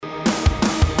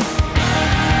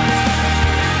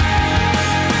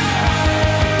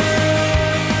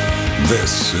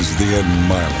This is the Ed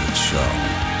Milet Show.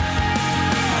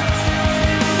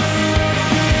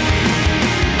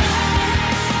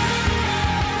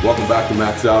 Welcome back to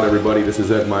Max Out, everybody. This is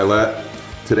Ed Milet.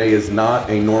 Today is not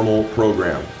a normal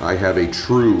program. I have a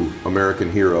true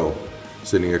American hero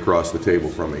sitting across the table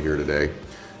from me here today.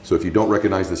 So if you don't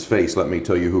recognize this face, let me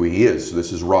tell you who he is.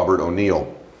 This is Robert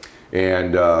O'Neill.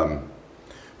 And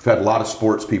we've had a lot of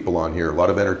sports people on here, a lot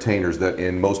of entertainers that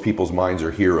in most people's minds are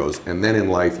heroes. And then in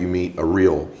life, you meet a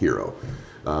real hero.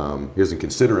 He doesn't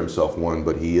consider himself one,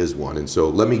 but he is one. And so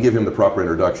let me give him the proper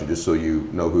introduction just so you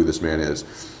know who this man is.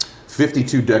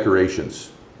 52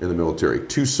 decorations in the military,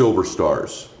 2 Silver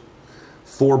Stars,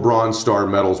 4 Bronze Star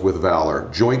medals with Valor,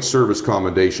 Joint Service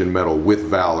Commendation Medal with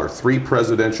Valor, 3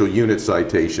 Presidential Unit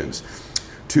citations,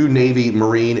 2 Navy,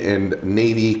 Marine, and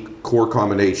Navy Corps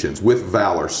Commendations with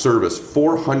Valor, service,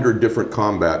 400 different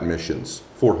combat missions,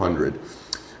 400.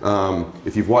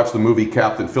 If you've watched the movie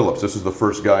Captain Phillips, this is the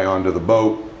first guy onto the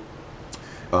boat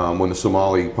when the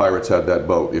Somali pirates had that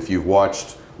boat. If you've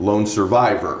watched Lone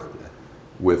Survivor,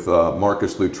 with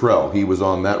Marcus Luttrell. He was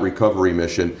on that recovery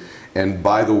mission. And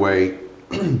by the way,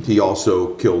 he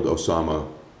also killed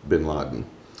Osama Bin Laden.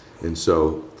 And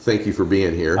so thank you for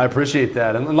being here. I appreciate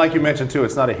that. And like you mentioned too,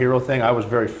 it's not a hero thing. I was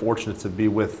very fortunate to be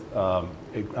with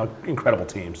incredible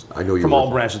teams. I know you from were. all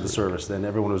branches of the service. And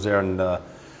everyone was there. And the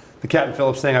Captain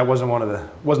Phillips thing, I was not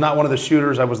one of the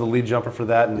shooters. I was the lead jumper for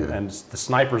that. And the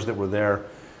snipers that were there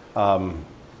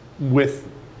with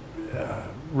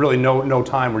really no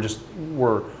time.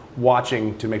 We're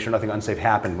watching to make sure nothing unsafe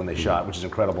happened when they shot, which is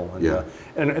incredible. And,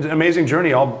 and it's an amazing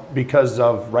journey, all because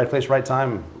of right place, right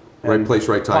time. Right place,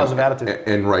 right time. Positive attitude.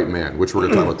 And right man, which we're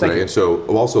going to talk about today. And so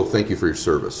also thank you for your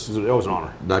service. It was an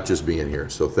honor. Not just being here,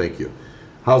 so thank you.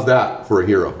 How's that for a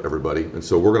hero, everybody? And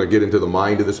so we're going to get into the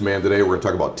mind of this man today. We're going to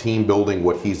talk about team building,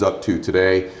 what he's up to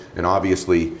today, and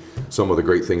obviously some of the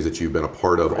great things that you've been a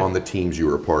part of on the teams you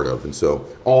were a part of. And so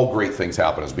all great things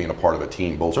happen as being a part of a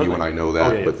team. Both you and I know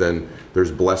that. But then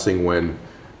there's blessing when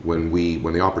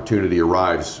the opportunity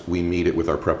arrives, we meet it with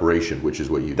our preparation, which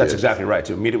is what you did. That's exactly right.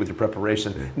 To meet it with your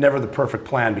preparation. Never the perfect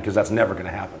plan, because that's never going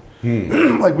to happen.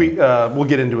 Like we'll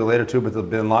get into it later too, but the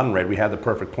Bin Laden raid, we had the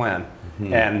perfect plan.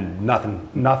 And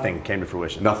nothing came to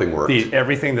fruition. Nothing worked.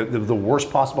 Everything, the worst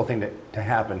possible thing to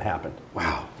happen happened.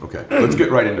 Wow. Okay. Let's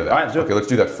get right into that. All right, okay, let's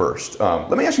do that first.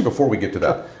 Let me ask you before we get to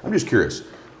that. I'm just curious.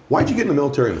 Why'd you get in the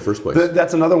military in the first place?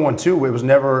 That's another one too. It was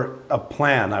never a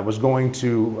plan. I was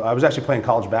actually playing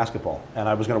college basketball, and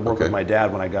I was going to work with my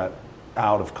dad when I got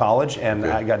out of college, and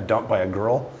I got dumped by a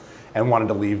girl and wanted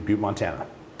to leave Butte, Montana.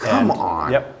 Come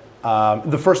on. Yep.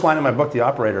 The first line in my book, The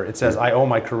Operator, it says, I owe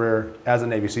my career as a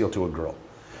Navy SEAL to a girl.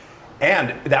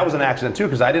 And that was an accident too,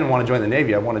 because I didn't want to join the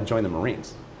Navy, I wanted to join the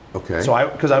Marines. Okay. So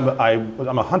because I'm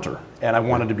a hunter, and I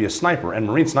wanted to be a sniper, and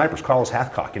Marine snipers, Carlos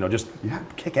Hathcock, just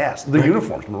kick ass. The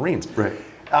uniforms, Marines. Right.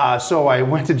 So I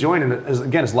went to join, and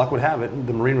as luck would have it,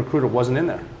 the Marine recruiter wasn't in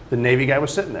there. The Navy guy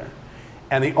was sitting there.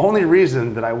 And the only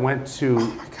reason that I went to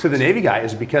the Navy guy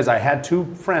is because I had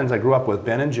 2 friends I grew up with,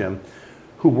 Ben and Jim,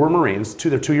 who were Marines.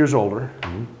 They're 2 years older.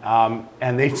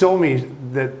 And they told me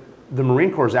that the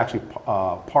Marine Corps is actually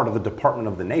part of the Department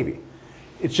of the Navy.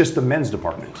 It's just the men's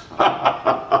department.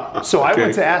 So I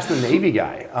went to ask the Navy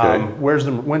guy,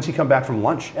 when's he come back from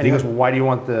lunch? And he goes, well, why do you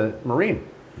want the Marine?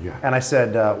 Yeah. And I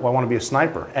said, well, I want to be a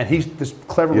sniper. And he's this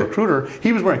clever recruiter.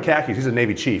 He was wearing khakis. He's a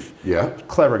Navy chief. Yeah.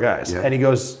 Clever guys. Yeah. And he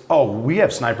goes, oh, we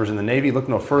have snipers in the Navy. Look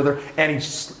no further. And he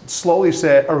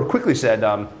quickly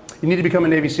said, you need to become a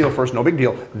Navy SEAL first, no big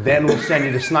deal. Then we'll send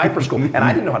you to sniper school. And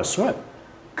I didn't know how to swim.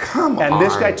 Come on. And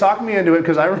this guy talked me into it,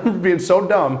 because I remember being so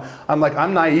dumb. I'm like,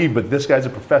 I'm naive, but this guy's a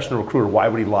professional recruiter. Why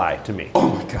would he lie to me? Oh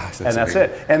my gosh, that's amazing.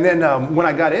 It. And then when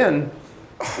I got in,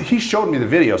 he showed me the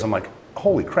videos. I'm like,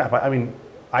 holy crap.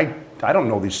 I don't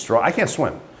know these strokes. I can't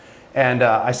swim. And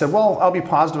I said, well, I'll be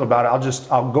positive about it.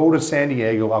 I'll go to San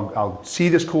Diego. I'll see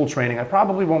this cool training. I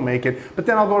probably won't make it, but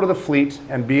then I'll go to the fleet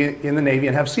and be in the Navy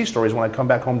and have sea stories when I come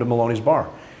back home to Maloney's Bar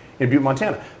in Butte,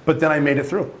 Montana. But then I made it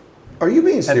through. Are you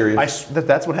being serious?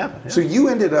 That's what happened. Yeah. So you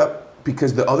ended up,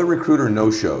 because the other recruiter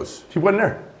no-shows. He wasn't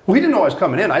there. We didn't know I was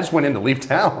coming in. I just went in to leave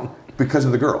town. Because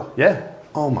of the girl? Yeah.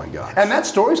 Oh my gosh. And that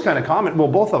story's kind of common. Well,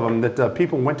 both of them, that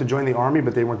people went to join the Army,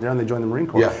 but they weren't there, and they joined the Marine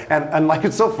Corps. Yeah. And like,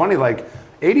 it's so funny, like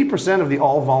 80% of the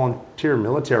all-volunteer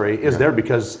military is there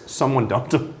because someone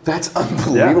dumped them. That's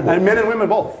unbelievable. Yeah. And men and women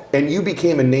both. And you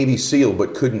became a Navy SEAL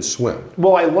but couldn't swim.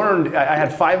 Well, I learned, I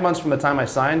had 5 months from the time I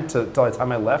signed till the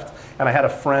time I left, and I had a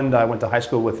friend I went to high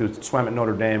school with who swam at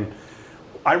Notre Dame.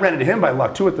 I ran into him by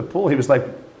luck too at the pool. He was like,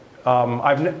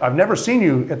 I've never seen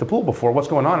you at the pool before. What's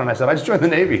going on? And I said, I just joined the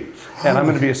Navy, and I'm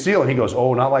going to be a SEAL. And he goes,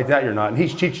 oh, not like that, you're not. And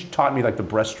he taught me like the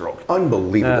breaststroke.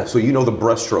 Unbelievable. So you know the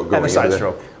breaststroke going and the side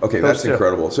stroke. Okay, that's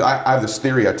incredible. So I have this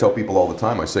theory I tell people all the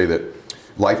time. I say that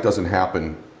life doesn't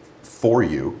happen for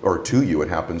you or to you, it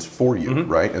happens for you,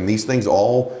 right? And these things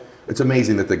it's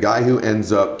amazing that the guy who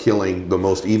ends up killing the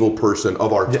most evil person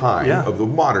of our time, of the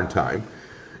modern time,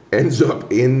 ends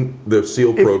up in the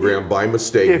SEAL program by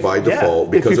mistake, by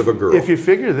default, because of a girl. If you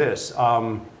figure this,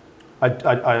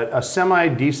 a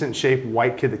semi-decent shaped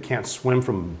white kid that can't swim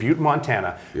from Butte,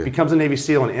 Montana, becomes a Navy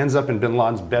SEAL and ends up in Bin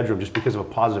Laden's bedroom just because of a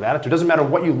positive attitude. It doesn't matter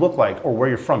what you look like or where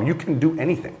you're from. You can do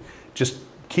anything. Just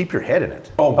keep your head in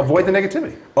it. Avoid the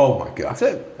negativity. Oh my God. That's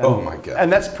it. Oh my God.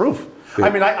 And that's proof. I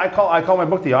mean, I call my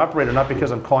book The Operator, not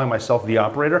because I'm calling myself the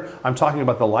operator. I'm talking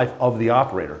about the life of the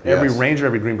operator. Every Ranger,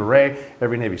 every Green Beret,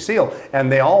 every Navy SEAL, and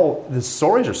the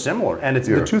stories are similar. And it's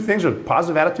the two things are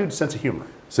positive attitude, sense of humor.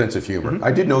 Sense of humor.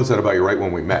 I did notice that about you right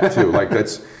when we met too. Like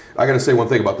I got to say one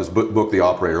thing about this book, The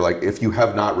Operator. Like, if you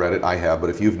have not read it, I have, but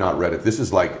if you've not read it, this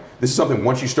is something.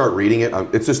 Once you start reading it,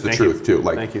 it's just the truth too.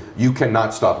 Like, Thank you. You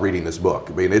cannot stop reading this book.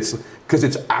 I mean, it's because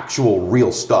it's actual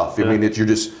real stuff. I mean,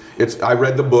 I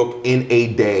read the book in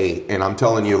a day, and I'm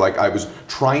telling you, like, I was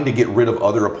trying to get rid of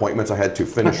other appointments I had to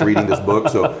finish reading this book.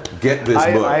 So get this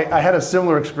book. I had a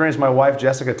similar experience. My wife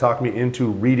Jessica talked me into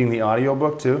reading the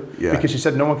audiobook too, because she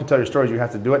said no one can tell your stories. You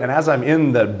have to do it. And as I'm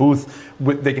in the booth,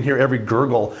 they can hear every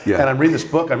gurgle. And I'm reading this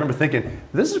book. I remember thinking,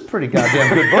 this is a pretty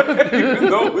goddamn good book. Even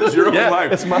though it was your own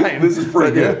life, it's mine. This is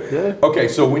pretty good. Okay,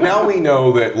 so we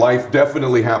know that life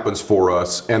definitely happens for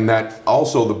us, and that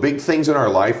also the big things in our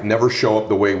life never show up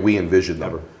the way we envisioned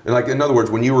them. Never. And like, in other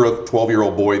words, when you were a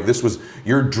 12-year-old boy, this was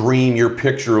your dream, your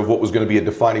picture of what was going to be a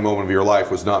defining moment of your life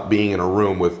was not being in a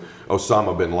room with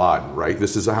Osama Bin Laden, right?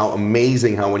 This is how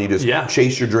amazing how when you just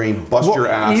chase your dream, bust your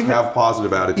ass, have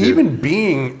positive attitude. Even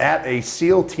being at a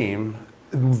SEAL team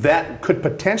that could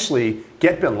potentially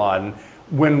get Bin Laden,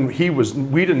 when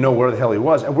we didn't know where the hell he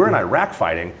was, and we're in Iraq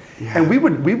fighting, and we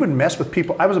would mess with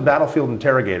people. I was a battlefield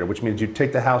interrogator, which means you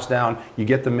take the house down, you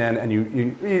get the men, and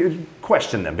you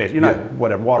question them. Basically, you're not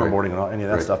waterboarding and any of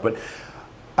that stuff. But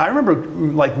I remember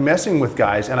like messing with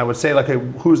guys, and I would say like, hey,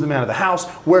 who's the man of the house?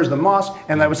 Where's the mosque?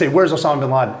 And I would say, where's Osama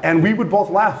Bin Laden? And we would both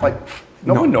laugh like.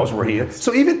 No one knows where he is.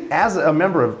 So even as a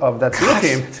member of that SEAL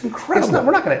team, it's incredible.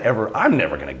 I'm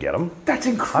never going to get him. That's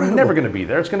incredible. I'm never going to be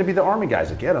there. It's going to be the Army guys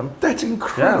that get him. That's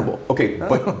incredible. Okay,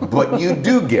 but you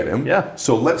do get him.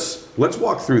 So let's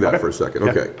walk through that for a second.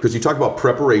 Okay, because you talk about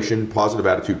preparation, positive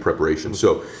attitude preparation.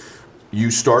 So you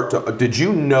did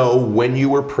you know when you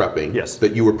were prepping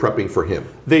that you were prepping for him?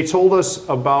 They told us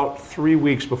about 3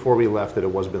 weeks before we left that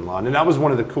it was Bin Laden. And that was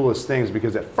one of the coolest things,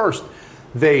 because at first,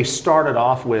 they started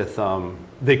off with,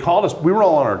 they called us, we were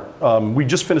all on our, we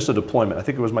just finished a deployment. I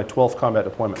think it was my 12th combat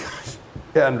deployment.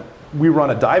 And we were on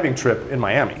a diving trip in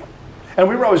Miami. And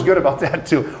we were always good about that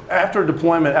too. After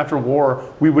deployment, after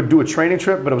war, we would do a training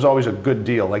trip, but it was always a good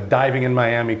deal. Like diving in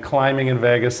Miami, climbing in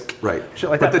Vegas. Right. Shit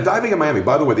like but that. The diving in Miami,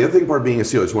 by the way, the other thing about being a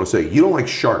SEAL, I just want to say, you don't like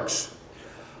sharks.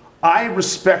 I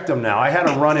respect them now. I had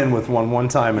a run-in with one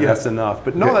time, and that's enough.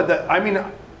 But no, I mean,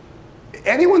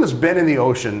 anyone that's been in the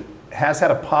ocean has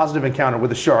had a positive encounter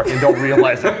with a shark and don't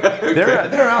realize it.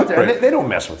 They're out there. Right. They don't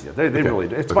mess with you. They really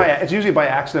do. It's usually by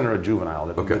accident or a juvenile,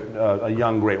 a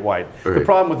young great white. The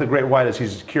problem with the great white is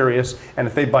he's curious, and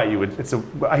if they bite you,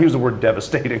 I use the word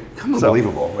devastating.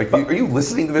 Unbelievable. Are you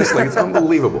listening to this? Like, it's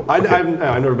unbelievable. I've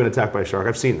never been attacked by a shark.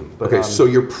 I've seen them. But, so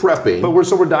you're prepping. But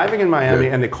we're diving in Miami,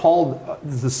 and they called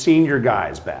the senior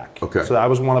guys back. So I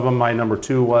was one of them. My number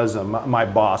 2 was, my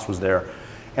boss was there.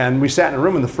 And we sat in a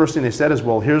room, and the first thing they said is,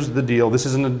 well, here's the deal. This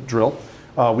isn't a drill.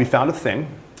 We found a thing,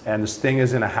 and this thing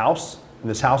is in a house.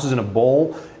 And this house is in a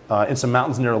bowl in some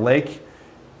mountains near a lake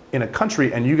in a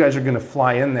country, and you guys are going to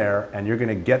fly in there, and you're going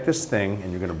to get this thing,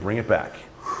 and you're going to bring it back.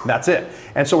 And that's it.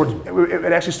 And so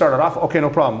it actually started off, okay, no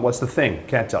problem. What's the thing?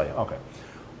 Can't tell you. Okay.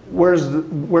 Where's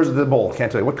the bowl? Can't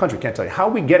tell you. What country? Can't tell you. How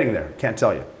are we getting there? Can't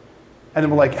tell you. And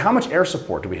then we're like, how much air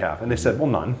support do we have? And they said, well,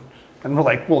 none. And we're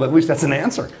like, well, at least that's an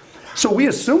answer. So we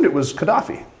assumed it was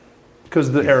Gaddafi,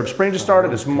 because the Arab Spring just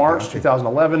started. It's March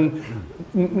 2011.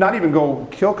 Not even go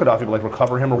kill Gaddafi, but like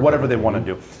recover him or whatever they want to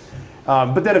do.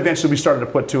 But then eventually we started to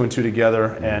put 2 and 2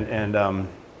 together, and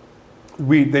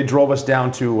they drove us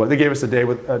down to. They gave us a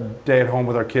day at home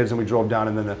with our kids, and we drove down.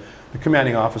 And then the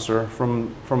commanding officer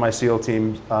from my SEAL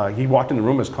team, he walked in the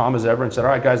room as calm as ever and said,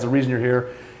 "All right, guys, the reason you're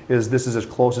here is this is as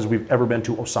close as we've ever been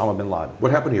to Osama Bin Laden."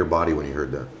 What happened to your body when you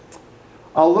heard that?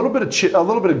 A little bit of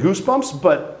goosebumps,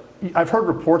 but I've heard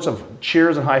reports of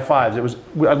cheers and high fives.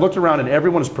 I looked around, and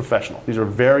everyone is professional. These are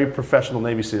very professional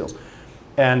Navy SEAls.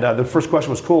 And the first question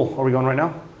was, cool, are we going right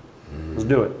now? Let's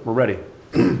do it, we're ready.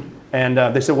 And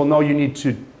they said, well, no,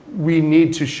 we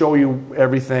need to show you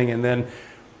everything, and then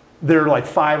there are like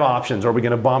 5 options. Are we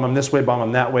going to bomb them this way, bomb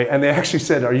them that way? And they actually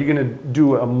said, are you going to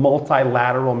do a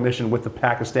multilateral mission with the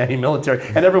Pakistani military?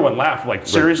 And everyone laughed, like,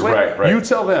 seriously? Right. You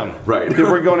tell them that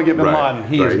we're going to get Bin Laden.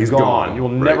 He's gone. You will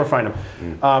never find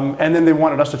him. And then they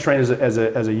wanted us to train as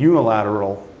a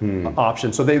unilateral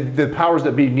option. So the powers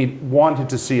that be wanted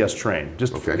to see us train.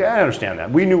 I understand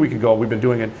that. We knew we could go. We've been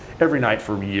doing it every night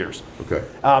for years. Okay.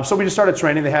 So we just started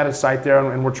training. They had a site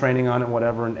there, and we're training on it,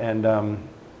 whatever. And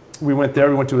we went there.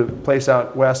 We went to a place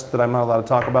out west that I'm not allowed to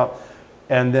talk about.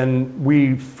 And then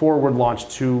we forward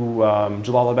launched to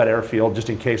Jalalabad Airfield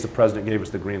just in case the president gave us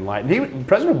the green light. And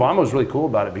President Obama was really cool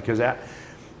about it because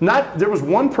there was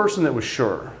one person that was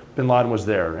sure Bin Laden was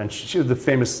there, and she was the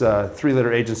famous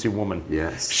 3-letter agency woman.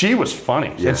 Yes. She was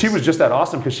funny. Yes. And she was just that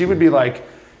awesome because she would be like,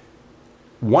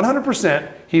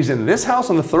 100%, he's in this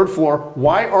house on the 3rd floor.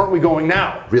 Why aren't we going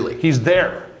now? Really? He's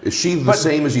there. Is she the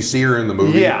same as you see her in the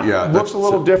movie? Yeah, looks a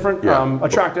little different,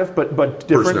 attractive, but different.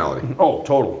 Personality. Oh,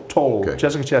 total. Okay.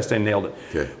 Jessica Chastain nailed it.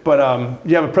 Okay. But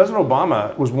but President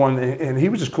Obama was one, and he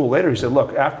was just cool later. He said,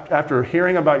 look, after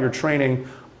hearing about your training,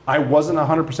 I wasn't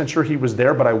 100% sure he was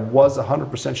there, but I was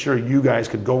 100% sure you guys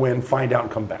could go in, find out,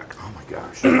 and come back. Oh my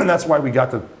gosh. And that's why we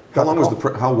got the... How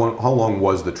long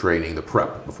was the training, the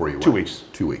prep before you went? 2 weeks.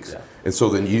 2 weeks. Yeah. And so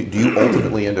then do you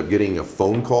ultimately end up getting a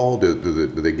phone call? Do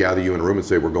they gather you in a room and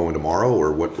say we're going tomorrow,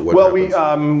 or what? Well,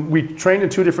 happens? we trained in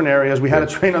 2 different areas. We had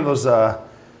to train on those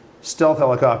stealth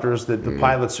helicopters that the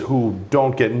pilots who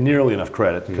don't get nearly enough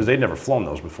credit because they'd never flown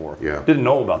those before. Yeah. Didn't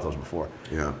know about those before.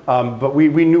 Yeah. But we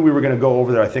knew we were going to go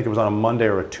over there. I think it was on a Monday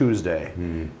or a Tuesday,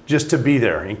 just to be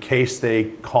there in case they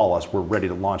call us. We're ready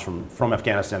to launch from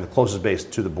Afghanistan, the closest base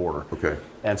to the border. Okay.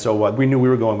 And so we knew we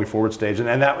were going. We forward staged,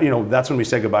 and that that's when we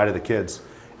said goodbye to the kids,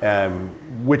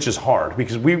 which is hard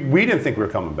because we didn't think we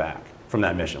were coming back from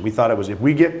that mission. We thought it was if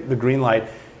we get the green light,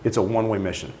 it's a one-way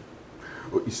mission.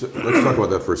 So let's talk about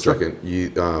that for a second. You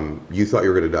thought you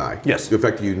were going to die. Yes. In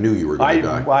fact, you knew you were going to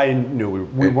die. I knew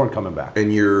we weren't coming back.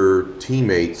 And your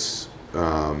teammates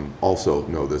also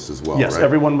know this as well, yes, right?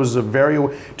 everyone was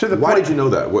Why did you know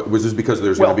that? Was this because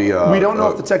there's going to be we don't know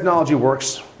if the technology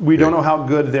works. We don't know how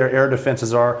good their air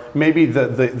defenses are. Maybe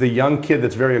the young kid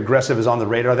that's very aggressive is on the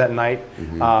radar that night.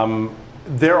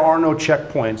 There are no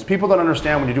checkpoints. People don't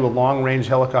understand when you do a long-range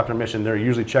helicopter mission, there are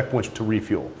usually checkpoints to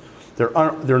refuel. There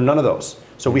are none of those.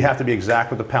 So we have to be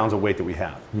exact with the pounds of weight that we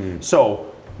have.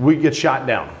 So we get shot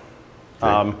down.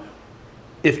 Okay.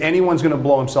 If anyone's going to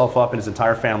blow himself up and his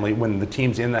entire family when the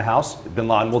team's in the house, Bin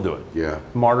Laden will do it. Yeah.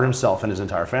 Martyr himself and his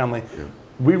entire family. Yeah.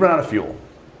 We run out of fuel,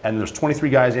 and there's 23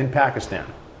 guys in Pakistan.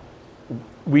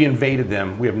 We invaded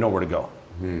them. We have nowhere to go.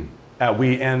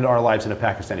 We end our lives in a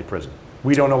Pakistani prison.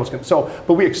 We don't know what's going to. So,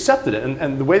 but we accepted it,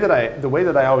 and the way that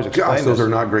I always explain Gosh, those this, are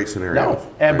not great scenarios.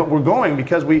 No, but we're going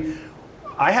because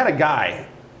I had a guy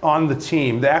on the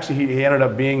team that actually he ended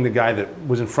up being the guy that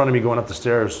was in front of me going up the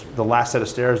stairs, the last set of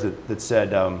stairs that said,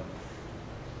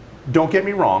 "Don't get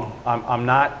me wrong, I'm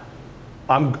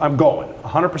going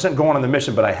 100% going on the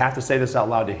mission, but I have to say this out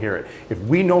loud to hear it. If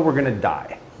we know we're going to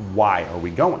die, why are we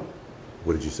going?"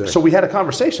 What did you say? So we had a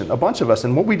conversation, a bunch of us,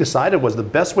 and what we decided was the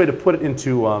best way to put it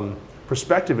into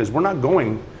perspective is we're not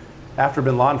going after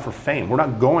Bin Laden for fame. We're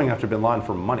not going after Bin Laden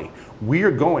for money. We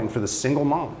are going for the single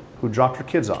mom who dropped her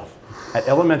kids off at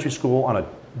elementary school on a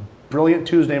brilliant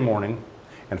Tuesday morning,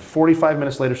 and 45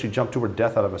 minutes later she jumped to her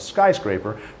death out of a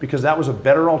skyscraper because that was a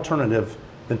better alternative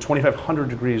than 2,500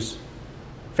 degrees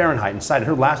Fahrenheit inside.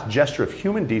 Her last gesture of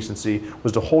human decency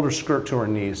was to hold her skirt to her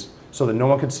knees so that no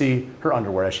one could see her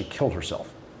underwear as she killed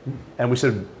herself. And we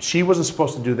said, she wasn't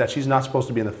supposed to do that. She's not supposed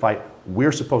to be in the fight.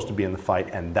 We're supposed to be in the fight,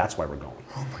 and that's why we're going.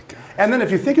 Oh my God. And then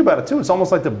if you think about it too, it's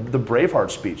almost like the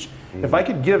Braveheart speech. If I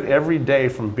could give every day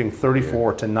from being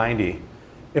 34 to 90,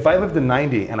 if I lived to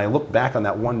 90 and I look back on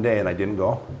that one day and I didn't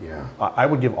go, I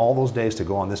would give all those days to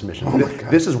go on this mission. Oh my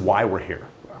God. This is why we're here.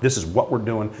 This is what we're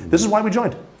doing. This is why we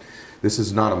joined. This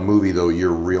is not a movie, though. You're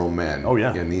real men. Oh,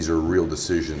 yeah. And these are real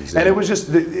decisions. And it was just,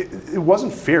 it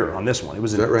wasn't fear on this one. It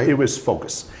was, Is that right? It was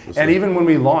focus. And even when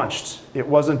we launched, it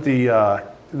wasn't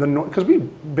because we've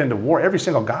been to war. Every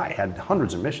single guy had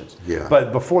hundreds of missions. Yeah.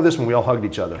 But before this one, we all hugged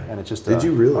each other. And it just. Did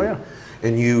you really? Oh, yeah.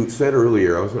 And you said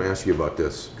earlier, I was going to ask you about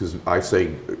this, because I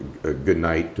say good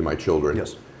night to my children.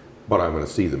 Yes. But I'm going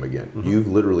to see them again. You've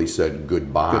literally said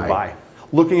goodbye. Goodbye.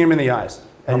 Looking him in the eyes.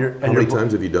 How many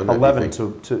times have you done that?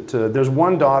 11 there's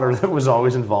one daughter that was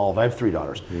always involved. I have 3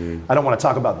 daughters. I don't want to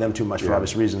talk about them too much for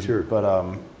obvious reasons. Sure. But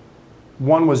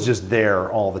one was just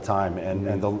there all the time,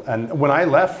 and when I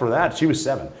left for that, she was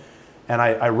 7, And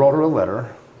I wrote her a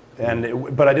letter,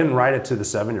 but I didn't write it to the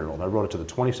 7-year-old. I wrote it to the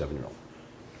 27-year-old.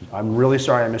 I'm really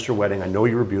sorry I missed your wedding. I know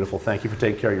you were beautiful. Thank you for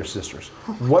taking care of your sisters.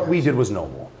 What we did was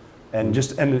noble. And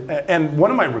and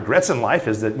one of my regrets in life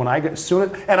is that when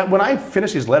I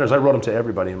finished these letters, I wrote them to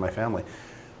everybody in my family.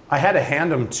 I had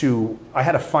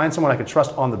to find someone I could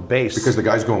trust on the base. Because the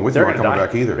guys going with you aren't coming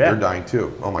back either. Yeah. They're dying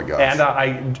too. Oh my gosh.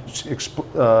 And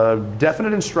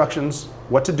definite instructions,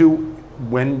 what to do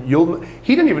when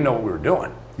he didn't even know what we were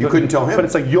doing. You couldn't tell him. But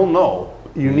it's like, you'll know.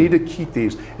 You need to keep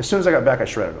these. As soon as I got back, I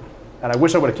shredded them. And I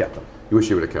wish I would have kept them. You wish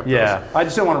you would have kept those? Yeah. I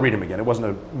just didn't want to read them again. It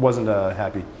wasn't a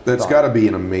happy That's thought. got to be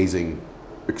an amazing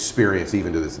experience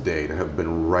even to this day to have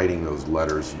been writing those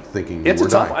letters thinking It's you were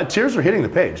a tough. dying. Tears are hitting the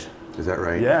page. Is that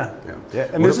right? Yeah.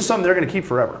 And this is something they're going to keep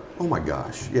forever. Oh my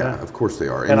gosh. Yeah, of course they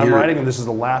are. And I'm writing them. This is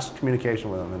the last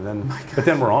communication with them, and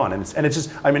then we're on, and it's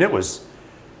just. I mean, it was.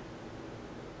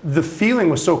 The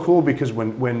feeling was so cool because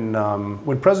when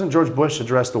President George Bush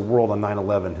addressed the world on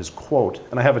 9/11, his quote,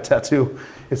 and I have a tattoo,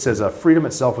 it says, "Freedom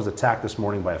itself was attacked this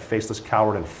morning by a faceless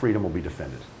coward, and freedom will be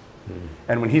defended."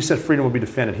 And when he said freedom will be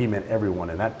defended, he meant everyone,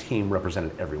 and that team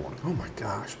represented everyone. Oh my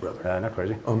gosh, brother! Isn't that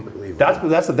crazy? Unbelievable.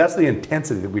 That's the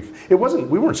intensity that we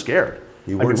weren't scared.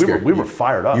 You weren't scared. We were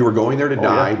fired up. You were going there to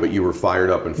die, yeah. but you were fired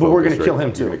up and focused. But we're going to kill right?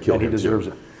 him too, You're gonna kill and he him deserves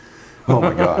too. it. Oh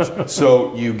my gosh.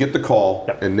 So you get the call,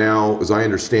 and now, as I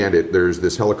understand it, there's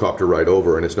this helicopter ride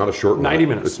over, and it's not a short 90 ride.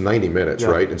 minutes. It's 90 minutes, Yeah.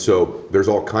 right? And so there's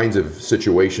all kinds of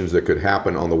situations that could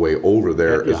happen on the way over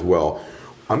there as well.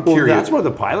 I'm Well, curious. that's where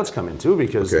the pilots come in too,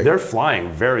 because they're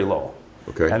flying very low.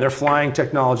 Okay. And they're flying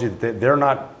technology that they're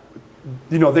not,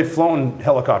 they've flown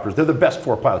helicopters. They're the best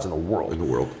 4 pilots in the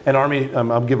world. And Army,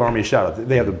 I'll give Army a shout out.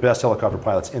 They have the best helicopter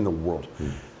pilots in the world.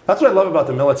 That's what I love about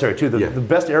the military too. The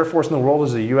best Air Force in the world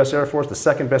is the U.S. Air Force. The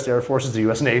second best Air Force is the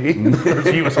U.S. Navy. There's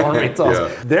the U.S. Army. It's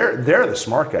awesome. They're the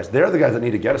smart guys. They're the guys that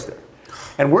need to get us there.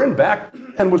 And we're in back.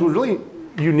 And what's really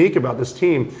unique about this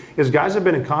team is guys have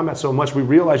been in combat so much, we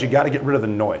realize you got to get rid of the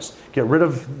noise. Get rid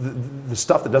of the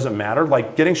stuff that doesn't matter.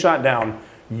 Like getting shot down,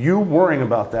 you worrying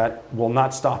about that will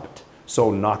not stop it.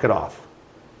 So knock it off.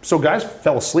 So guys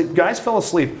fell asleep. Guys fell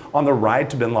asleep on the ride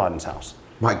to Bin Laden's house.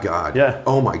 My God. Yeah.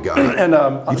 Oh my God. And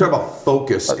you talk about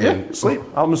focus and sleep.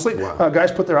 I'm asleep. Wow.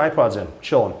 Guys put their iPods in,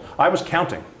 chilling. I was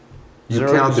counting.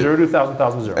 Counted. 0 to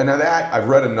 1,000, 0. And now that I've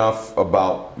read enough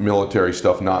about military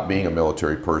stuff, not being a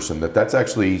military person, that's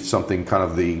actually something kind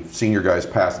of the senior guys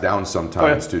pass down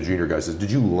sometimes to junior guys.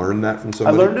 Did you learn that from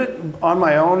somebody? I learned it on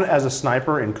my own as a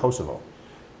sniper in Kosovo,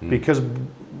 because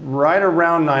right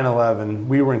around 9/11,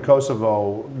 we were in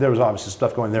Kosovo. There was obviously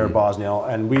stuff going there in Bosnia,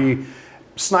 and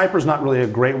sniper's not really a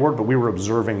great word, but we were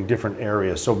observing different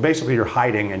areas. So basically, you're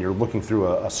hiding and you're looking through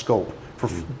a scope for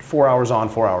 4 hours on,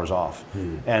 4 hours off.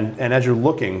 And as you're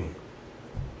looking,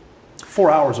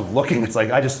 4 hours of looking, it's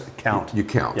like I just count. You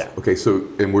count. Yeah. Okay, so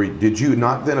did you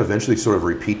not then eventually sort of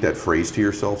repeat that phrase to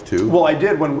yourself too? Well, I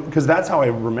did because that's how I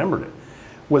remembered it.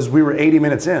 Was we were 80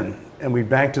 minutes in and we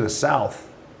banked to the south,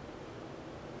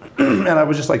 and I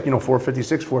was just like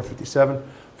 456, 457.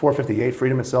 458,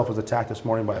 freedom itself was attacked this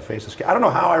morning by a faceless cat. I don't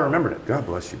know how I remembered it. God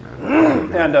bless you,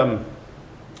 man.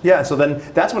 And so then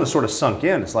that's when it sort of sunk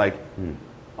in. It's like,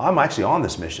 I'm actually on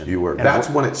this mission. You were. And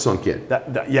That's when it sunk in.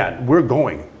 We're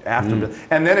going after them.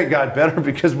 And then it got better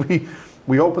because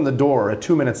we opened the door at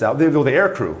 2 minutes out. The air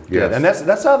crew did. Yes. And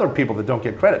that's other people that don't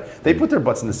get credit. They put their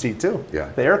butts in the seat too. Yeah.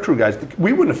 The air crew guys,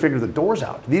 we wouldn't have figured the doors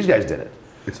out. These guys did it.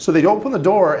 So they'd open the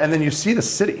door and then you see the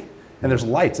city and there's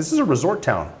lights. This is a resort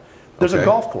town. There's a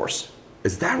golf course.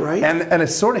 Is that right? And it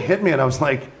sort of hit me, and I was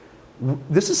like,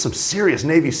 "This is some serious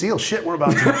Navy SEAL shit we're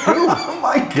about to do." Oh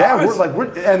my God!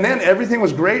 Yeah, and then everything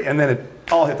was great, and then it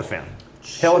all hit the fan.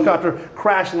 Helicopter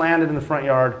crash landed in the front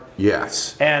yard.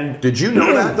 Yes. And did you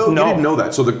know that though? No. You didn't know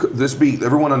that. So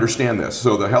everyone understand this.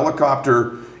 So the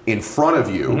helicopter in front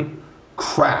of you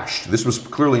crashed. This was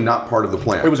clearly not part of the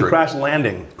plan. It was a crash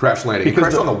landing. Crash landing. It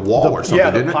crashed on the wall or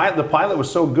something, didn't it? The pilot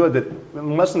was so good that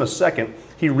in less than a second,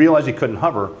 he realized he couldn't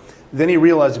hover. Then he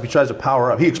realized if he tries to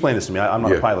power up, he explained this to me, I'm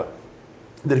not a pilot,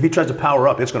 that if he tries to power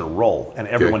up, it's going to roll and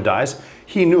everyone dies.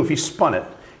 He knew if he spun it,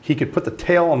 he could put the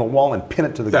tail on the wall and pin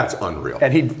it to the ground. That's unreal.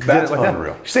 And he That's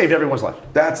unreal. He saved everyone's life.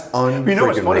 That's unreal. You know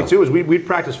what's funny too is we'd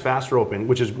practice fast roping,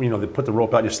 which is, they put the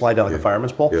rope out, you slide down like a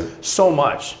fireman's pole, so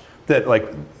much that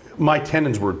like my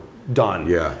tendons were done.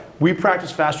 Yeah. We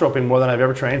practiced fast roping more than I've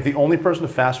ever trained. The only person to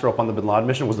fast rope on the Bin Laden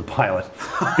mission was the pilot,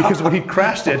 because when he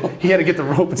crashed it, he had to get the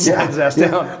rope and slide his ass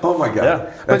down. Oh my God.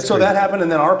 Yeah. But so that happened,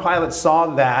 and then our pilot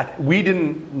saw that. We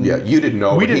didn't. Yeah, you didn't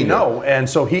know. We didn't know, and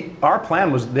so our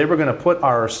plan was they were going to put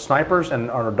our snipers and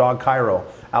our dog Cairo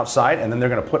outside, and then they're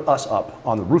going to put us up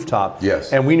on the rooftop.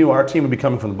 Yes. And we knew our team would be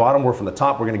coming from the bottom, we're from the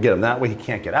top, we're going to get him. That way he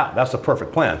can't get out. That's the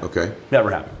perfect plan. Okay. Never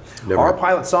happened. Never Our happened.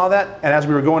 pilot saw that, and as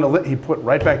we were going to lit, he put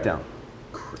right back down.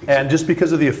 Crazy. And just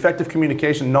because of the effective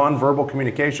communication, non-verbal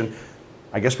communication,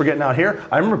 I guess we're getting out here.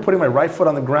 I remember putting my right foot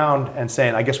on the ground and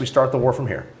saying, I guess we start the war from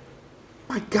here.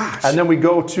 My gosh. And then we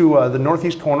go to the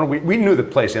northeast corner. We knew the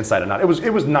place inside and out. It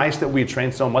was nice that we had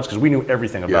trained so much because we knew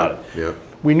everything about it. Yeah.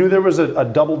 We knew there was a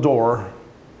double door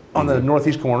on the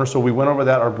northeast corner, so we went over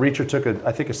that. Our breacher took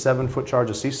I think a 7-foot charge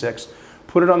of C6,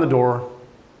 put it on the door,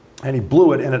 and he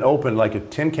blew it, and it opened like a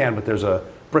tin can, but there's a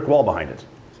brick wall behind it.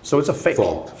 So it's a fake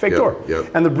door.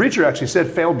 Yep. And the breacher actually said,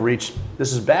 fail breach,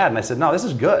 this is bad. And I said, no, this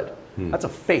is good. That's a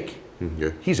fake.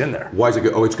 Yeah. He's in there. Why is it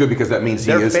good? Oh, it's good because that means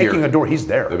he They're is here. faking a door. He's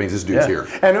there. That means this dude's here.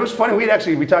 And it was funny.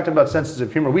 We talked about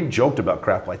sensitive humor. We joked about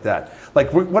crap like that.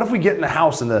 Like, what if we get in the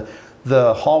house and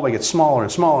the hallway gets smaller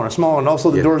and smaller and smaller, and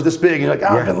also the door's this big, and you're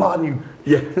like, Bin Laden,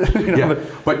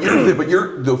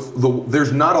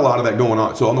 There's not a lot of that going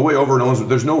on. So on the way over,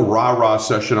 there's no rah-rah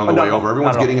session on the way over.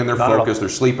 Everyone's getting in their focus. They're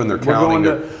sleeping. They're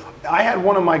counting. I had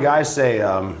one of my guys say,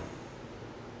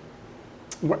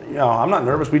 I'm not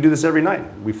nervous. We do this every night.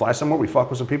 We fly somewhere, we fuck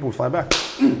with some people, we fly back.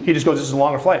 He just goes, this is a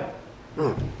longer flight.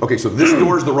 Okay, so this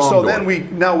door's the wrong door. So then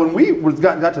when we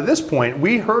got to this point,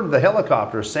 we heard the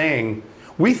helicopter saying,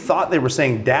 we thought they were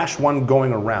saying -1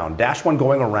 going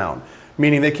around,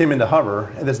 meaning they came into hover,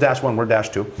 and this -1, we're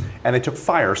 -2, and they took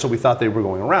fire, so we thought they were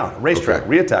going around. Racetrack,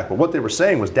 reattack, but what they were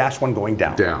saying was -1 going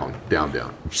down. Down.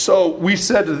 So we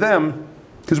said to them,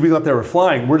 because we thought they were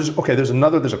flying, we're just, okay, there's a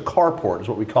carport is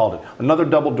what we called it. Another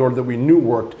double door that we knew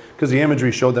worked because the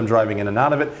imagery showed them driving in and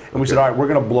out of it. And we said, all right, we're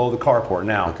going to blow the carport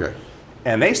now. Okay.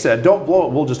 And they said, don't blow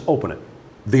it, we'll just open it.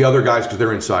 The other guys, because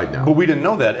they're inside now. But we didn't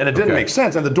know that, and it didn't make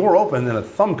sense. And the door opened, and a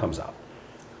thumb comes out.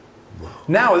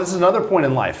 Now, this is another point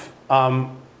in life.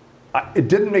 It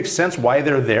didn't make sense why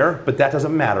they're there, but that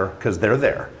doesn't matter because they're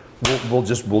there. We'll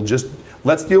just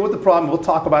let's deal with the problem. We'll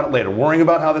talk about it later. Worrying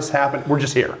about how this happened, we're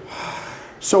just here.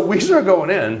 So we start going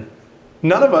in.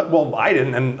 None of us, well, I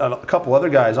didn't, and a couple other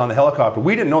guys on the helicopter,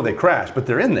 we didn't know they crashed, but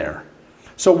they're in there.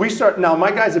 So we start, now my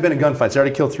guys have been in gunfights. They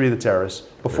already killed 3 of the terrorists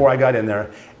before I got in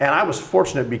there. And I was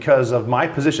fortunate because of my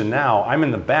position now. I'm in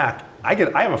the back. I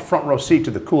have a front row seat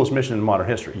to the coolest mission in modern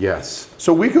history. Yes.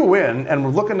 So we go in and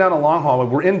we're looking down a long hallway.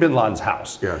 We're in Bin Laden's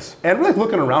house. Yes. And we're like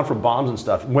looking around for bombs and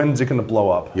stuff. When's it going to blow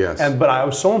up? Yes. But I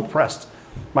was so impressed.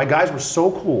 My guys were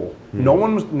so cool. No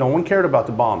one cared about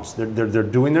the bombs. They're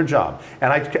doing their job.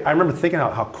 And I remember thinking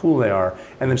how cool they are,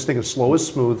 and then just thinking slow is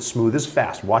smooth, smooth is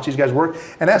fast. Watch these guys work.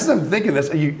 And as I'm thinking this,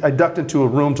 I ducked into a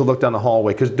room to look down the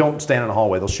hallway, because don't stand in the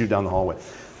hallway. They'll shoot down the hallway.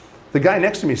 The guy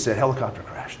next to me said, helicopter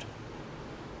crashed.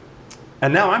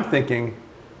 And now I'm thinking,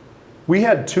 we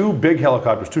had 2 big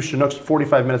helicopters, 2 Chinooks,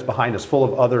 45 minutes behind us, full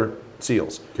of other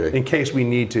SEALs, in case we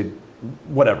need to,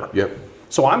 whatever. Yep.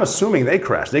 So I'm assuming they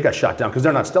crashed. They got shot down because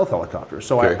they're not stealth helicopters.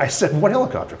 So I said, what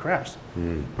helicopter crashed?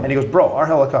 And he goes, bro, our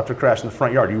helicopter crashed in the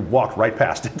front yard. You walked right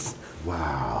past it.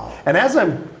 Wow. And as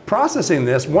I'm processing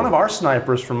this, one of our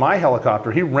snipers from my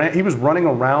helicopter, he was running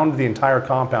around the entire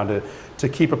compound to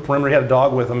keep a perimeter. He had a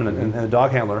dog with him and a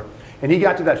dog handler. And he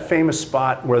got to that famous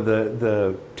spot where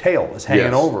the tail is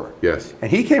hanging over. Yes. And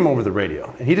he came over the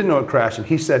radio, and he didn't know it crashed. And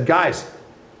he said, guys,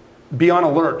 be on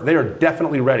alert. They are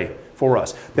definitely ready for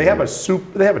us. They have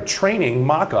a training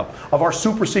mock-up of our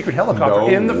super secret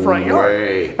helicopter in the front yard.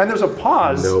 And there's a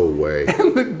pause. No way.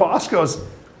 And the boss goes,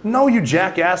 no, you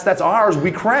jackass, that's ours.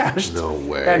 We crashed. No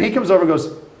way. And he comes over and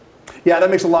goes, yeah, that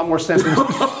makes a lot more sense.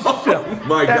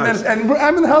 My God. And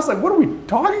I'm in the house like, what are we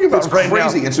talking about That's right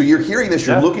crazy. now? And so you're hearing this,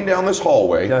 you're looking down this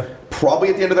hallway. Yeah. Probably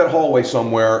at the end of that hallway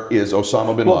somewhere is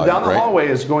Osama Bin Laden, Well, down the right? hallway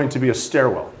is going to be a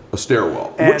stairwell. A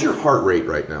stairwell. And What's your heart rate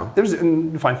right now?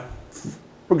 Fine.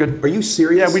 We're good. Are you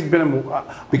serious? Yeah, we'd been in...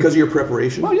 because of your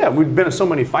preparation? Well, yeah, we'd been in so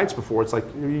many fights before. It's like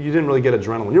you didn't really get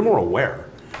adrenaline. You're more aware,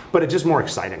 but it's just more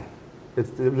exciting.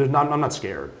 I'm not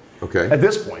scared. Okay. At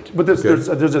this point, but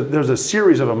there's a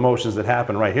series of emotions that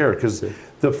happen right here, because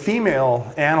the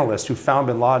female analyst who found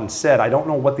Bin Laden said, I don't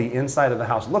know what the inside of the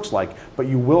house looks like, but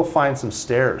you will find some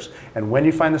stairs. And when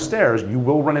you find the stairs, you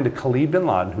will run into Khalid Bin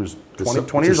Laden, who's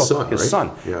 20 years old, his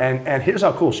son. Yeah. And here's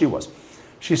how cool she was.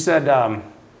 She said,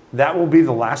 that will be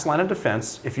the last line of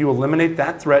defense. If you eliminate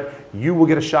that threat, you will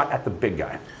get a shot at the big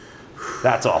guy.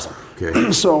 That's awesome.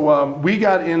 Okay. So we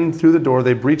got in through the door.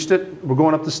 They breached it. We're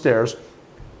going up the stairs.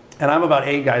 And I'm about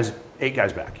eight guys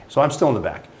back. So I'm still in the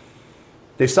back.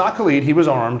 They saw Khalid. He was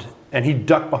armed, and he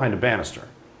ducked behind a banister.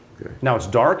 Okay. Now it's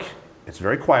dark. It's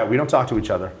very quiet. We don't talk to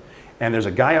each other. And there's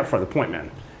a guy up front, the point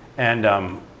man. And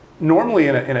normally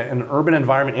in an urban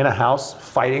environment, in a house,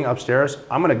 fighting upstairs,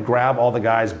 I'm going to grab all the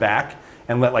guys back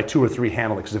and let like 2 or 3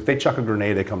 handle it, because if they chuck a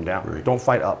grenade, they come down. Right. Don't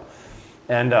fight up.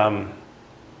 And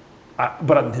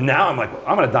but now I'm like,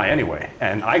 I'm going to die anyway,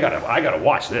 and I gotta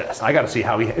watch this. I got to see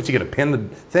how is he going to pin the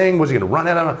thing? Was he going to run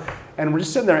at him? And we're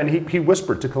just sitting there, and he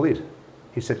whispered to Khalid.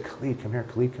 He said, Khalid, come here.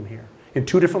 Khalid, come here. In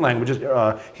 2 different languages.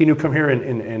 He knew come here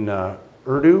in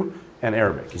Urdu and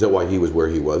Arabic. Is that why he was where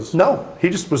he was? No, he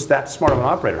just was that smart of an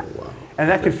operator. Wow. And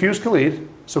that confused Khalid.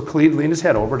 So Khalid leaned his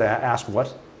head over to ask what,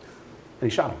 and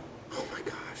he shot him. Oh my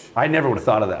gosh. I never would have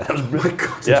thought of that. That was brilliant. Oh my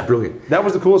gosh, that's brilliant. That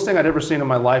was the coolest thing I'd ever seen in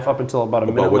my life up until about a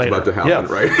minute what's later. about to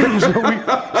happen,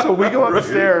 right? So we go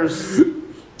upstairs,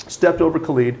 stepped over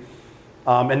Khalid,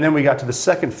 and then we got to the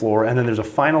 2nd floor, and then there's a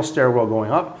final stairwell going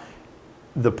up.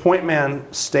 The point man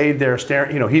stayed there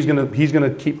staring. He's gonna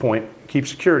keep point, keep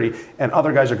security, and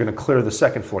other guys are gonna clear the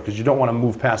 2nd floor, because you don't want to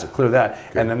move past it. Clear that,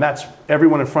 okay. And then that's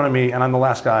everyone in front of me, and I'm the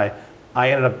last guy.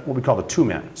 I ended up what we call the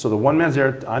 2-man. So the 1 man's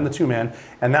there, I'm the 2-man,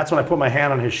 and that's when I put my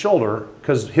hand on his shoulder,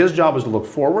 because his job is to look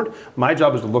forward, my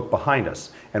job is to look behind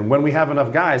us. And when we have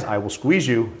enough guys, I will squeeze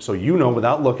you, so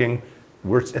without looking,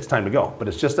 it's time to go. But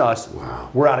it's just us. Wow.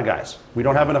 We're out of guys. We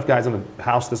don't have enough guys in a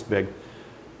house this big.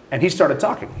 And he started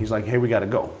talking. He's like, hey, we got to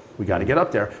go. We got to get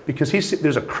up there, because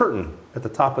there's a curtain at the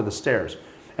top of the stairs,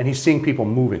 and he's seeing people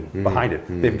moving behind it.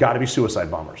 They've got to be suicide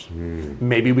bombers.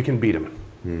 Maybe we can beat them.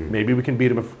 Maybe we can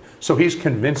beat him. So he's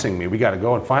convincing me we got to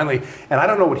go. And finally, and I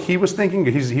don't know what he was thinking,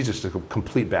 because he's just a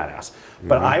complete badass.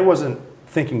 But I wasn't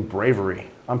thinking bravery.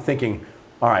 I'm thinking,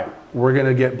 all right, we're going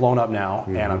to get blown up now,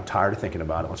 and I'm tired of thinking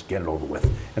about it. Let's get it over with.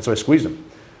 And so I squeezed him.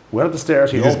 Went up the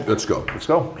stairs. Let's go. Let's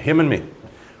go. Him and me.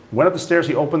 Went up the stairs.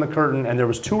 He opened the curtain, and there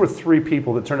was 2 or 3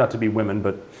 people that turned out to be women.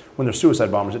 But when they're suicide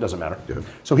bombers, it doesn't matter. Yeah.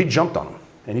 So he jumped on them.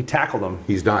 And he tackled him.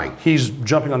 He's dying. He's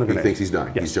jumping on the grenade. He thinks he's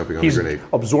dying. Yes. He's jumping on the grenade.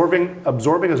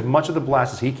 Absorbing as much of the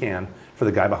blast as he can for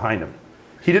the guy behind him.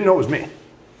 He didn't know it was me.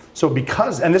 So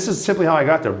and this is simply how I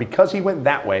got there, because he went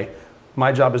that way,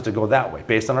 my job is to go that way,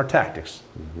 based on our tactics.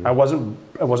 I wasn't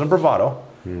bravado.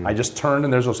 I just turned,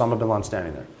 and there's Osama Bin Laden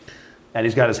standing there. And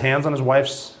he's got his hands on his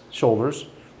wife's shoulders,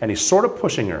 and he's sort of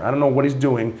pushing her. I don't know what he's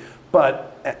doing,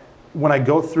 but when I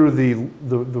go through the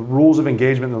rules of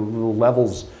engagement, the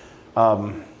levels,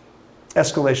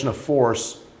 escalation of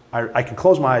force, I can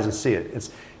close my eyes and see it.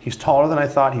 He's taller than I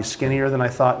thought. He's skinnier than I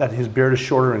thought. That his beard is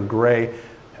shorter and gray.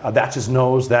 That's his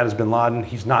nose. That is Bin Laden.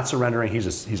 He's not surrendering.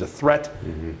 He's a threat.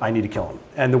 I need to kill him.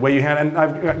 And the way and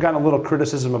I've gotten a little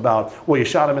criticism about, well, you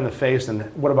shot him in the face, and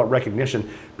what about recognition?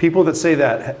 People that say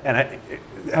that, and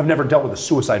I've never dealt with a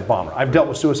suicide bomber. I've dealt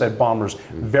with suicide bombers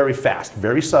very fast,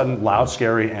 very sudden, loud,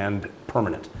 scary, and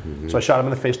permanent. So I shot him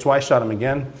in the face twice, shot him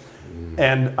again.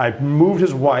 And I moved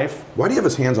his wife. Why do you have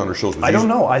his hands on her shoulders? I don't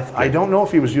know. I don't know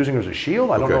if he was using her as a shield.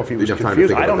 I don't know if he was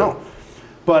confused. I don't know.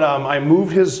 But I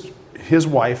moved his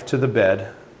wife to the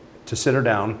bed to sit her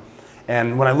down.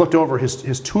 And when I looked over, his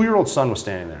 2-year-old son was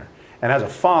standing there. And as a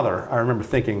father, I remember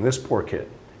thinking, this poor kid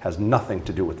has nothing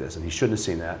to do with this, and he shouldn't have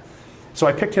seen that. So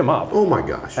I picked him up. Oh my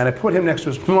gosh. And I put him next to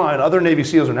his mom, and other Navy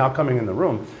SEALs are now coming in the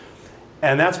room.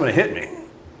 And that's when it hit me.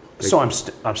 So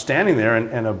I'm standing there,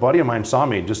 and a buddy of mine saw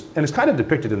me, and it's kind of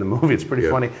depicted in the movie. It's pretty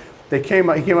funny. He came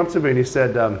up to me and he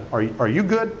said, "Are you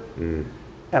good?"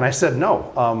 And I said,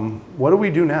 "No. What do we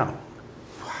do now?"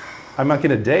 I'm like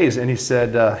in a daze, and he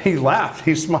said, he laughed,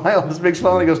 he smiled, this big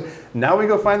smile, and he goes, "Now we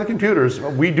go find the computers.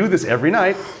 We do this every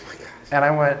night." Oh my gosh. And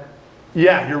I went,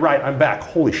 "Yeah, you're right. I'm back.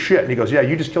 Holy shit!" And he goes, "Yeah,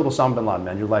 you just killed Osama Bin Laden,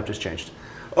 man. Your life just changed."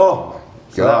 Oh,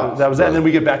 so that was that. And then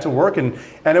we get back to work, and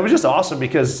it was just awesome,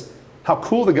 because how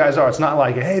cool the guys are. It's not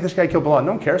like, hey, this guy killed Bin Laden.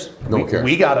 No one cares. No one cares.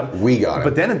 We got him. We got him.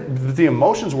 But then the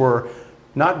emotions were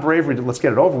not bravery to let's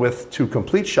get it over with, to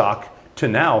complete shock, to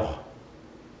now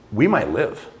we might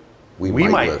live. We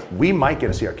might get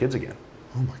to see our kids again.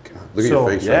 Oh my God. Look at your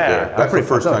face right there. That's the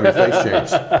first time your face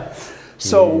changed.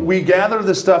 So we gather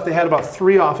this stuff. They had about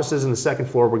 3 offices in the 2nd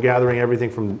floor. We're gathering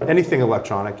everything from anything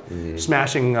electronic,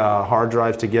 smashing hard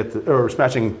drives or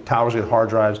smashing towers with hard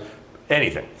drives,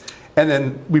 anything. And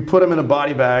then we put him in a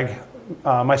body bag.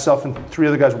 Myself and 3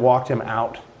 other guys walked him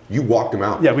out. You walked him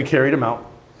out? Yeah, we carried him out.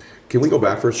 Can we go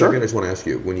back for a second? Sure. I just want to ask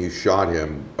you, when you shot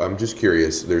him, I'm just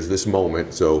curious, there's this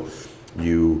moment, so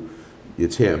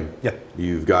it's him. Yeah.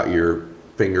 You've got your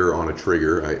finger on a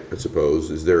trigger, I suppose.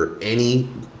 Is there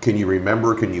can you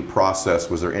remember, can you process,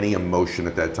 was there any emotion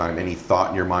at that time, any thought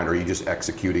in your mind, or are you just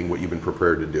executing what you've been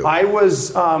prepared to do?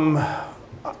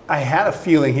 I had a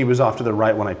feeling he was off to the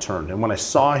right when I turned, and when I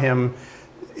saw him,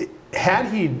 had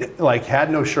he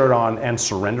had no shirt on and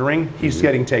surrendering, he's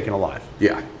getting taken alive.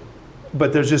 Yeah.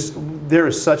 But there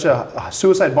is such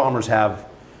suicide bombers have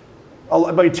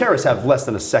But terrorists have less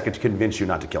than a second to convince you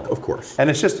not to kill them. Of course. And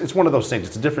it's one of those things.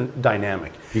 It's a different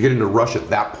dynamic. You get into rush at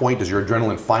that point. Does your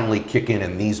adrenaline finally kick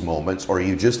in these moments, or are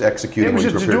you just executing It was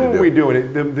what just you're prepared doing to do? what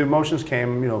we do. The emotions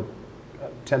came,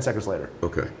 10 seconds later.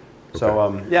 Okay.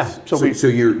 So yeah. So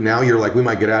you're like, we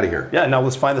might get out of here. Yeah. Now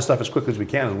let's find the stuff as quickly as we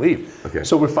can and leave. Okay.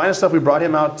 So we're finding stuff. We brought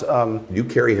him out. You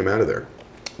carry him out of there.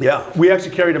 Yeah, we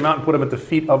actually carried him out and put him at the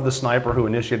feet of the sniper who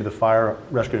initiated the fire,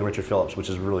 rescuing Richard Phillips, which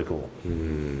is really cool.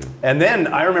 And then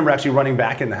I remember actually running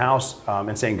back in the house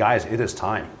and saying, guys, it is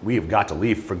time. We have got to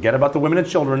leave. Forget about the women and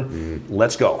children.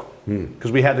 Let's go.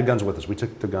 Because we had the guns with us. We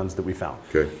took the guns that we found.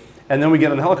 Okay. And then we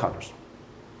get on the helicopters.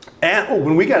 And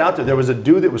when we got out there was a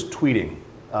dude that was tweeting,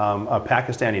 a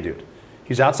Pakistani dude.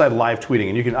 He's outside live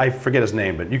tweeting, and I forget his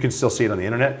name, but you can still see it on the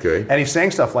internet. Okay. And he's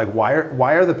saying stuff like, why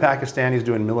are the Pakistanis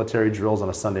doing military drills on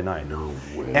a Sunday night? No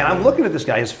way. And I'm looking at this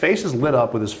guy, his face is lit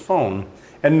up with his phone,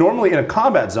 and normally in a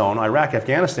combat zone, Iraq,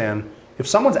 Afghanistan, if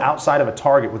someone's outside of a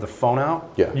target with a phone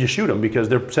out, you shoot them because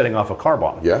they're setting off a car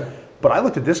bomb. Yeah. But I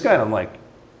looked at this guy and I'm like,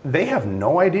 they have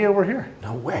no idea we're here.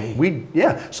 No way.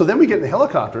 So then we get in the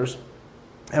helicopters,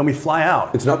 and we fly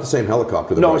out. It's not the same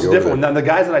helicopter that No, brought it's you a over different one. there. Now, the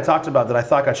guys that I talked about that I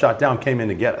thought got shot down came in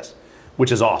to get us, which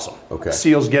is awesome. Okay.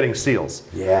 SEALs getting SEALs.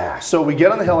 Yeah. So we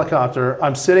get on the helicopter.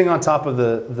 I'm sitting on top of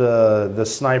the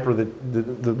sniper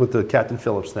with the Captain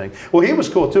Phillips thing. Well, he was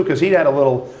cool too because he had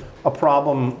a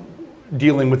problem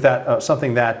dealing with that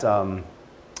something that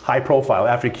high profile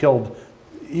after he killed.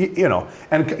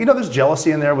 And there's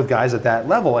jealousy in there with guys at that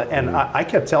level. And I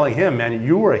kept telling him, man,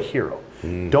 you were a hero.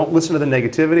 Don't listen to the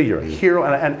negativity. You're a hero.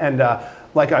 And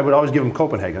like I would always give him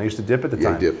Copenhagen. I used to dip at the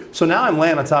time. Dip. So now I'm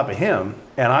laying on top of him,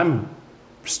 and I'm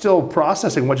still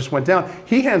processing what just went down.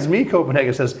 He hands me Copenhagen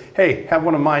and says, hey, have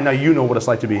one of mine. Now you know what it's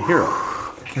like to be a hero.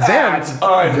 That's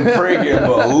unfreaking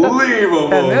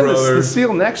believable, and then brother. the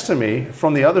SEAL next to me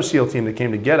from the other SEAL team that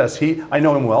came to get us, I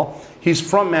know him well. He's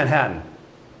from Manhattan.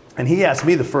 And he asked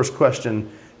me the first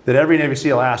question that every Navy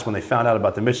SEAL asked when they found out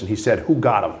about the mission. He said, who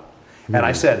got him? And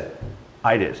I said,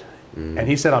 I did. And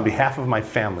he said, on behalf of my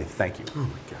family, thank you. Oh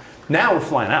my God. Now we're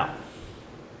flying out.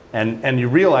 And you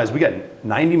realize we got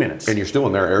 90 minutes. And you're still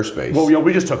in their airspace. Well,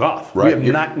 we just took off. Right. We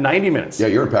have 90 minutes. Yeah,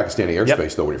 you're in Pakistani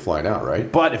airspace though when you're flying out,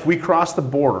 right? But if we cross the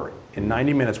border in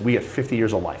 90 minutes, we get 50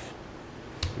 years of life.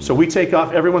 So we take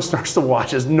off, everyone starts to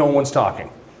watch as no one's talking.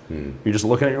 You're just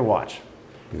looking at your watch.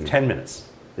 10 minutes.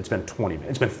 It's been 20 minutes.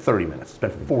 It's been 30 minutes. It's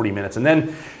been 40 minutes. And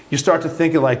then you start to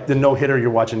think of like the no-hitter you're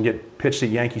watching get pitched at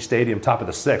Yankee Stadium, top of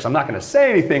the sixth. I'm not going to say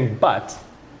anything, but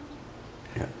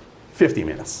 50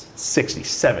 minutes, 60,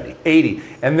 70, 80.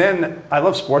 And then I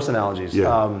love sports analogies.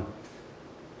 Yeah.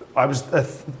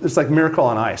 It's like Miracle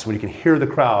on Ice when you can hear the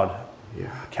crowd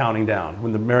counting down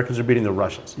when the Americans are beating the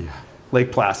Russians. Yeah.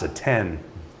 Lake Placid, 10,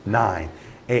 9,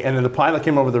 8. And then the pilot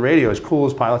came over the radio, as cool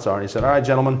as pilots are, and he said, all right,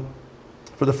 gentlemen,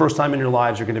 for the first time in your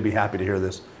lives, you're going to be happy to hear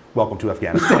this. Welcome to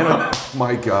Afghanistan.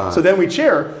 My God. So then we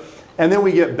cheer, and then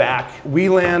we get back. We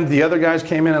land. The other guys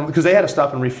came in because they had to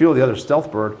stop and refuel the other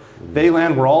stealth bird. They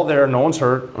land. We're all there. No one's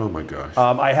hurt. Oh my gosh.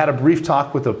 I had a brief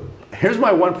talk with Here's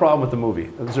my one problem with the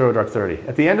movie, Zero Dark 30.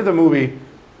 At the end of the movie,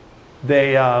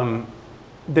 they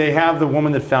have the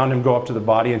woman that found him go up to the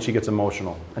body, and she gets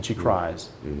emotional, and she cries,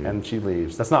 and she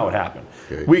leaves. That's not what happened.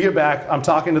 Okay. We get back. I'm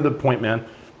talking to the point man.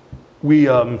 We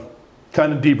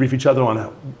kind of debrief each other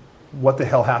on what the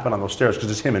hell happened on those stairs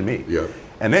because it's him and me. Yeah.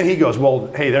 And then he goes,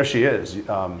 well, hey, there she is. He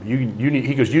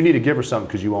goes, you need to give her something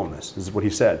because you own this. This is what he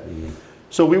said.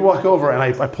 So we walk over, and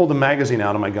I pulled the magazine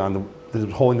out of my gun,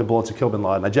 holding the bullets to kill Bin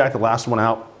Laden. I jacked the last one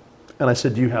out, and I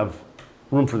said, do you have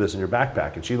room for this in your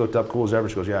backpack? And she looked up cool as ever.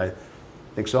 She goes, yeah, I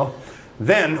think so.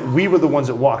 Then we were the ones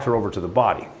that walked her over to the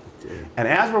body. And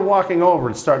as we're walking over,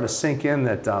 it's starting to sink in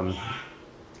that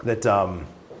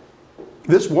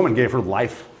this woman gave her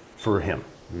life for him.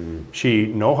 She,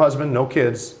 no husband, no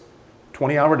kids,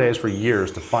 20-hour days for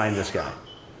years to find this guy.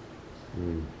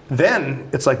 Then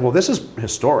it's like, well, this is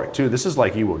historic too. This is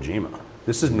like Iwo Jima.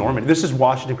 This is Normandy. This is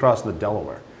Washington crossing the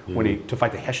Delaware to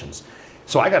fight the Hessians.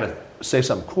 So I got to say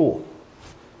something cool.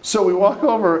 So we walk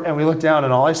over and we look down,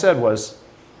 and all I said was,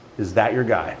 "Is that your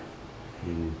guy?"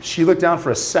 She looked down for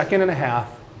a second and a half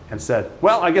and said,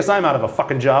 "Well, I guess I'm out of a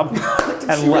fucking job."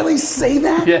 Did she really say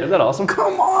that? Yeah, isn't that awesome?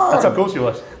 Come on. That's how cool she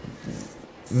was.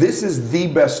 This is the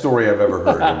best story I've ever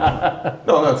heard.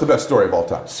 No, it's the best story of all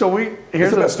time. So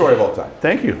It's the best story of all time.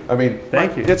 Thank you. I mean,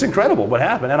 thank you. It's incredible what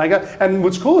happened, and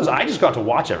what's cool is I just got to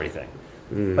watch everything.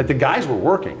 Like the guys were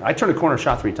working. I turned a corner,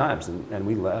 shot 3 times, and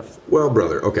we left. Well,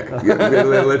 brother, okay. Nice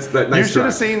you should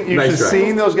have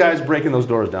seen those guys breaking those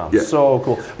doors down. Yeah. So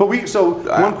cool. But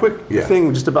one quick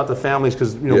thing just about the families,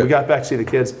 because we got back to see the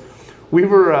kids. We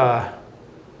were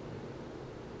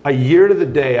A year to the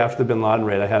day after the Bin Laden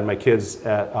raid, I had my kids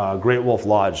at Great Wolf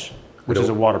Lodge, which is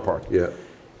a water park. Yeah.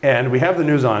 And we have the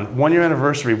news on, 1 year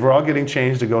anniversary, we're all getting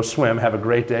changed to go swim, have a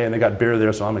great day, and they got beer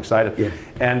there, so I'm excited. Yeah.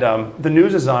 And the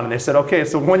news is on, and they said, okay,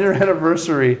 it's the 1 year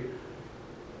anniversary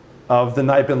of the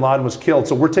night Bin Laden was killed,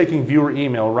 so we're taking viewer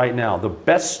email right now. The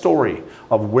best story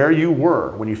of where you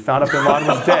were when you found out Bin Laden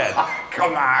was dead.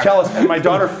 Come on. Tell us. And my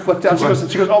daughter flipped out.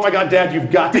 She goes, oh my God, Dad,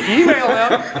 you've got to email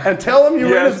him and tell him you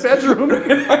were in his bedroom.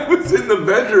 I was in the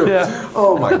bedroom. Yeah.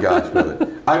 Oh my gosh,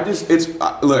 brother.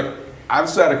 Look, I've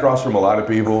sat across from a lot of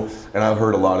people and I've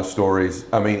heard a lot of stories.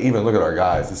 I mean, even look at our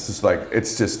guys.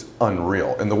 It's just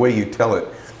unreal. And the way you tell it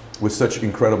with such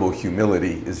incredible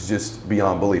humility is just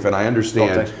beyond belief. And I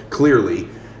understand clearly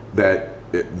that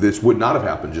this would not have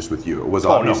happened just with you. It was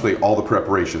obviously all the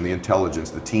preparation, the intelligence,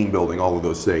 the team building, all of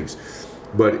those things.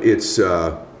 But it's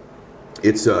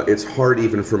hard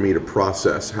even for me to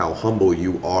process how humble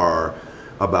you are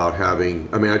about having.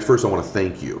 I mean, first I want to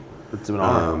thank you. It's an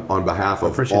honor. On behalf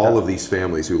of all of these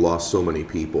families who lost so many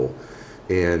people,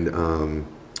 and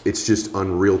it's just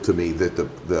unreal to me that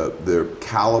the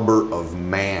caliber of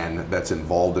man that's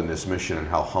involved in this mission and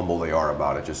how humble they are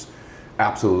about it just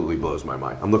absolutely blows my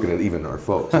mind. I'm looking at even our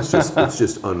folks. It's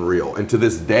just unreal. And to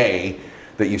this day,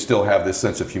 that you still have this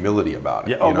sense of humility about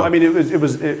it. Yeah. Oh, I mean, it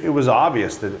was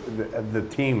obvious that the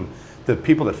team, the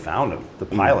people that found him, the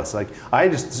pilots, like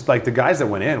the guys that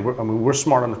went in. We're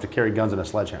smart enough to carry guns and a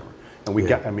sledgehammer, and we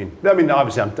got. I mean,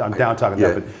 obviously, I'm down talking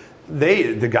that, but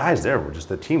the guys there were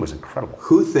the team was incredible.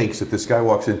 Who thinks that this guy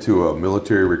walks into a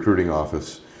military recruiting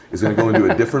office, is going to go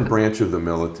into a different branch of the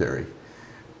military,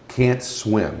 can't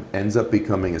swim, ends up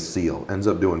becoming a SEAL, ends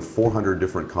up doing 400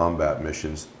 different combat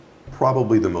missions,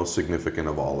 probably the most significant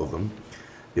of all of them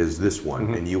is this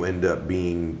one, and you end up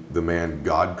being the man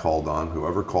God called on,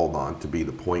 whoever called on, to be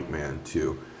the point man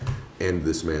to end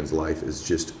this man's life is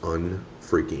just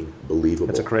unfreaking believable.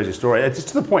 It's a crazy story. It's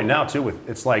to the point now too.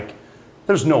 It's like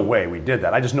there's no way we did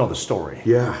that. I just know the story.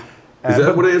 Yeah. Is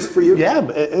that what it is for you? Yeah.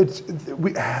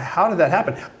 How did that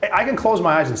happen? I can close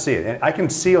my eyes and see it. And I can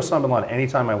see Osama Bin Laden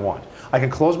anytime I want. I can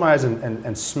close my eyes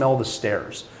and smell the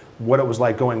stairs, what it was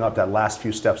like going up that last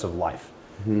few steps of life.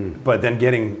 But then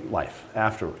getting life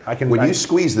after. When you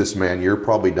squeeze this man, you're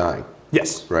probably dying.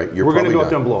 Yes. Right? We're going to go up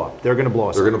there and blow up. They're going to blow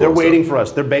us up. They're waiting for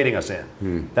us. They're baiting us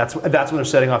in. That's when they're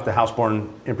setting off the houseborne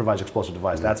improvised explosive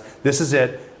device. This is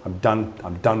it. I'm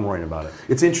done worrying about it.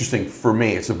 It's interesting for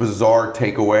me. It's a bizarre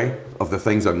takeaway of the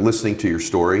things I'm listening to your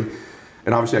story.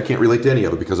 And obviously I can't relate to any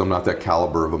of it because I'm not that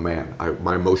caliber of a man.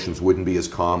 My emotions wouldn't be as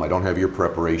calm. I don't have your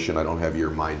preparation. I don't have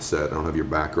your mindset. I don't have your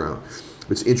background.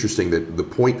 It's interesting that the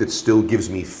point that still gives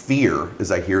me fear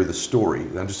as I hear the story,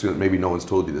 and I'm just gonna, maybe no one's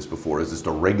told you this before, is just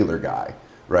a regular guy,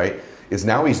 right? Is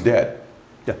now he's dead,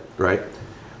 right?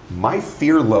 My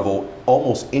fear level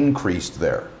almost increased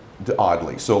there,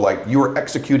 oddly. So like you were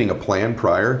executing a plan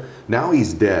prior, now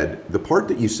he's dead. The part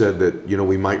that you said that,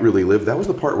 we might really live, that was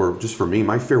the part where, just for me,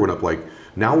 my fear went up like,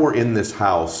 now we're in this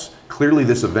house, clearly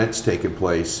this event's taken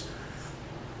place,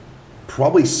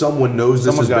 probably someone knows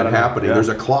this has been happening. There's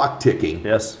a clock ticking.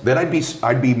 Yes. Then I'd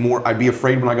be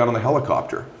afraid when I got on the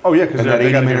helicopter. Oh yeah, because that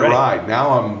 80-minute ride.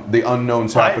 Now the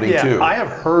unknown's happening too. I have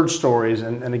heard stories,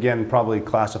 and again, probably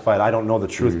classified. I don't know the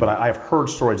truth, but I've heard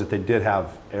stories that they did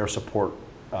have air support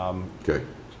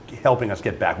helping us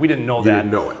get back. We didn't know that. You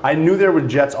didn't know it. I knew there were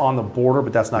jets on the border,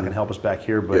 but that's not going to help us back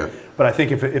here. But I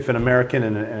think if an American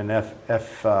and an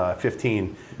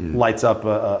F-15 lights up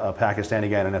a Pakistani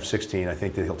guy in an F-16, I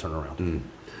think that he'll turn around.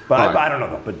 But I don't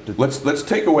know. But let's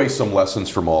take away some lessons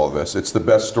from all of this. It's the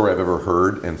best story I've ever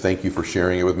heard, and thank you for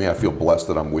sharing it with me. I feel blessed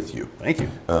that I'm with you. Thank you.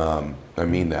 I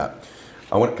mean that.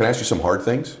 Can I ask you some hard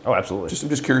things? Oh, absolutely. I'm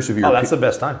just curious of your. Oh, that's the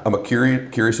best time. I'm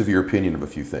curious of your opinion of a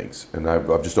few things, and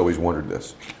I've just always wondered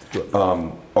this.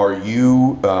 Are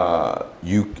you?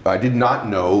 I did not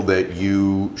know that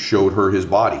you showed her his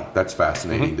body. That's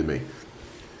fascinating to me.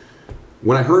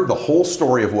 When I heard the whole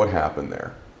story of what happened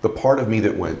there, the part of me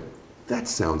that went, that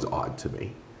sounds odd to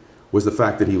me, was the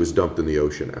fact that he was dumped in the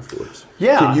ocean afterwards.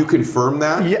 Yeah. Can you confirm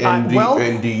that? Yeah.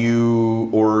 Do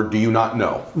you not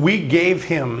know? We gave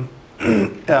him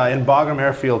in Bagram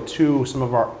Airfield some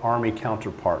of our Army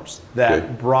counterparts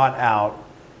that brought out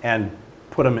and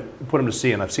put him to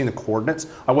sea, and I've seen the coordinates.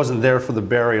 I wasn't there for the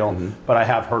burial, but I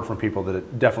have heard from people that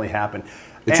it definitely happened.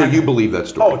 And so you believe that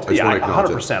story? Oh, yeah,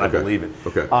 100%. I believe it.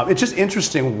 Okay. It's just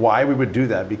interesting why we would do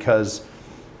that, because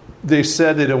they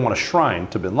said they didn't want a shrine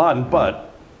to Bin Laden,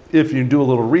 but if you do a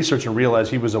little research and realize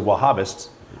he was a Wahhabist,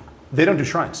 they don't do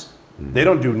shrines. They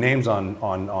don't do names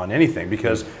on anything,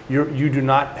 because you do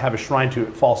not have a shrine to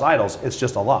false idols. It's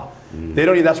just Allah. They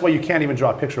don't. That's why you can't even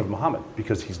draw a picture of Muhammad,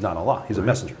 because he's not Allah. He's a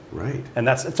messenger. Right. And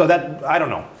that's so that I don't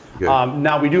know. Okay.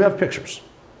 Now we do have pictures.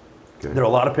 Okay. There are a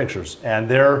lot of pictures, and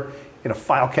they're in a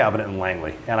file cabinet in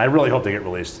Langley, and I really hope they get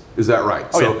released. Is that right?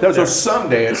 Oh, So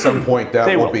someday, at some point,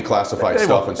 that won't be classified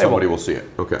stuff, and somebody will see it.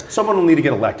 Okay. Someone will need to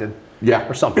get elected. Yeah.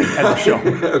 Or something at the show.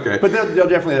 Okay. But they'll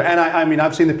definitely. And I mean,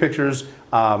 I've seen the pictures.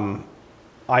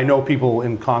 I know people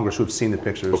in Congress who have seen the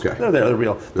pictures. Okay. They're there. They're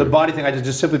real. The body thing, I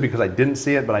just simply because I didn't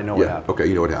see it, but I know what happened. Okay,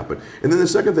 you know what happened. And then the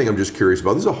second thing I'm just curious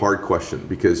about, this is a hard question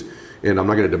because, and I'm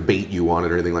not going to debate you on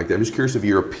it or anything like that. I'm just curious of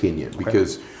your opinion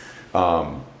because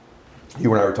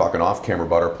you and I were talking off camera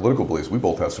about our political beliefs. We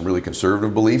both have some really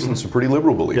conservative beliefs and some pretty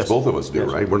liberal beliefs. Yes. Both of us do,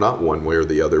 Yes. right? We're not one way or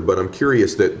the other, but I'm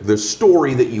curious that the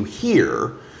story that you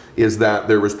hear is that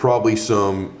there was probably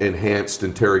some enhanced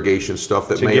interrogation stuff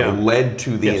that may have led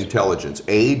to the intelligence.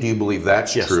 Do you believe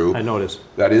that's true? I know it is.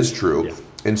 That is true. Yeah.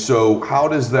 And so how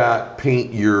does that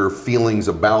paint your feelings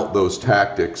about those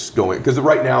tactics going? Because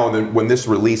right now, and then when this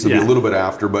release will be a little bit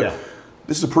after, but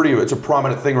this is it's a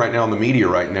prominent thing right now in the media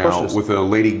right now with a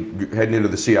lady heading into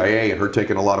the CIA and her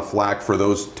taking a lot of flack for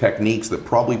those techniques that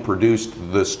probably produced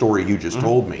the story you just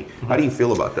told me. How do you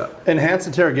feel about that? Enhanced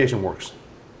interrogation works.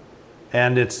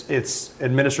 And it's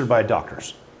administered by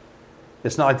doctors.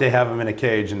 It's not like they have them in a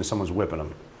cage and someone's whipping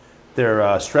them.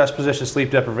 They're stress position,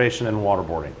 sleep deprivation, and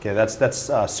waterboarding. Okay,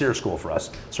 that's SEER school for us,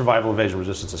 survival, evasion,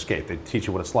 resistance, escape. They teach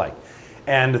you what it's like.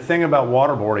 And the thing about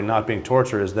waterboarding not being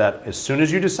torture is that as soon as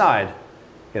you decide,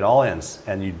 it all ends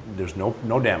and there's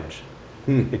no damage.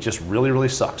 It just really, really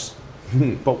sucks.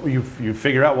 But you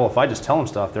figure out, well, if I just tell them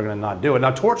stuff, they're going to not do it.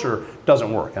 Now, torture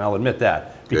doesn't work, and I'll admit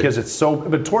that, because it's so.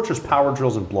 But torture's power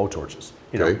drills and blow torches,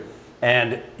 you know.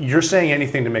 And you're saying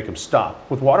anything to make them stop.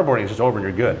 With waterboarding, it's just over and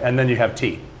you're good, and then you have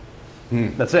tea.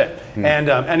 That's it.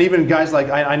 And even guys like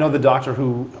I know the doctor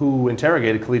who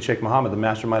interrogated Khalid Sheikh Mohammed, the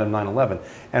mastermind of 9/11,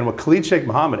 and what Khalid Sheikh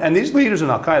Mohammed and these leaders in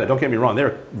Al Qaeda, don't get me wrong,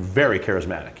 they're very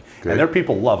charismatic. And their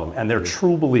people love them, and they're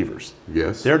true believers.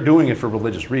 Yes. They're doing it for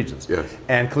religious reasons. Yes.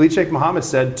 And Khalid Sheikh Mohammed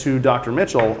said to Dr.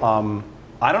 Mitchell,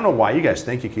 I don't know why you guys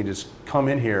think you can just come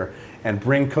in here and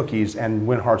bring cookies and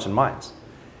win hearts and minds.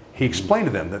 He explained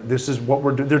to them that this is what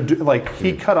we're doing.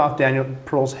 He cut off Daniel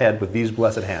Pearl's head with these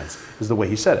blessed hands, is the way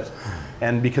he said it.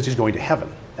 And because he's going to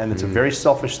heaven. And it's a very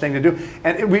selfish thing to do.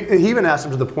 And he even asked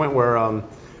him to the point where,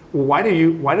 why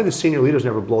do the senior leaders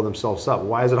never blow themselves up?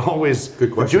 Why is it always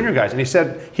the junior guys? And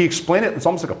he explained it, it's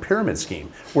almost like a pyramid scheme,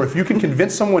 where if you can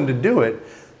convince someone to do it,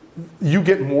 you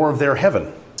get more of their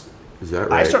heaven. Is that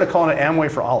right? I started calling it Amway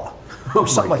for Allah. Or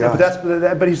something like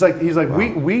that. But he's like wow.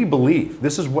 we believe.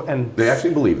 This is what, and they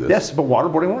actually believe this. Yes, but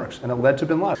waterboarding works, and it led to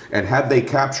Bin Laden. And had they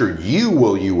captured you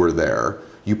while you were there,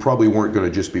 you probably weren't going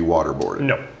to just be waterboarded.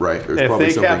 No. Right? There's if probably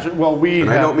they something. captured, well, we. And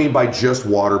I don't mean by just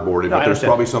waterboarded, but there's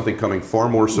probably something coming far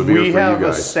more severe for you guys. We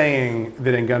have a saying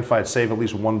that in gunfights, save at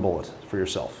least one bullet for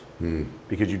yourself,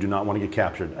 because you do not want to get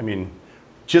captured. I mean,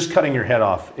 just cutting your head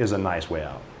off is a nice way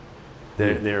out.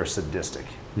 They're sadistic.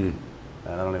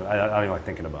 I don't even like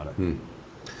thinking about it.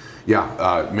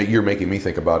 Yeah, you're making me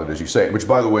think about it as you say it, which,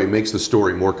 by the way, makes the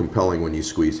story more compelling when you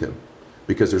squeeze him,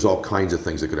 because there's all kinds of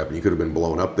things that could happen. You could have been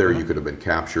blown up there, you could have been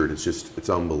captured. It's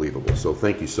unbelievable. So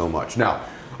thank you so much. Now,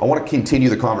 I want to continue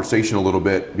the conversation a little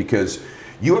bit because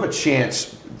you have a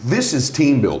chance. This is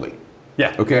team building.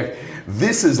 Yeah. Okay?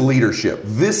 This is leadership.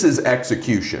 This is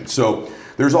execution. So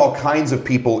there's all kinds of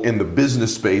people in the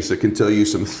business space that can tell you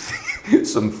some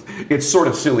it's sort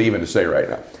of silly even to say right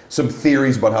now, some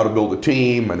theories about how to build a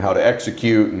team and how to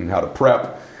execute and how to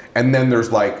prep. And then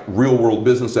there's like real world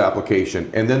business application.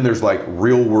 And then there's like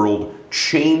real world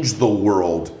change the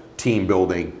world team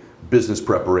building, business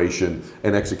preparation,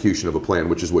 and execution of a plan,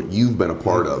 which is what you've been a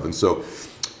part of. And so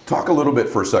talk a little bit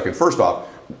for a second. First off,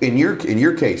 in your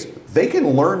case, they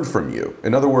can learn from you.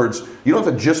 In other words, you don't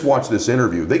have to just watch this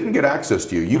interview. They can get access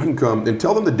to you. You can come and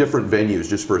tell them the different venues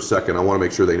just for a second. I want to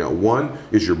make sure they know. One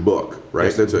is your book, right?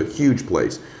 Yes. That's a huge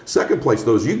place. Second place,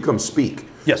 though, is you can come speak.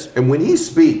 Yes. And when he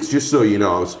speaks, just so you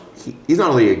know, he's not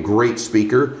only a great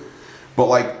speaker, but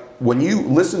like when you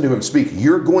listen to him speak,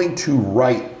 you're going to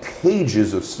write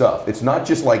pages of stuff. It's not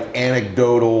just like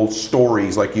anecdotal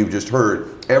stories like you've just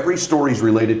heard. Every story is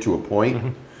related to a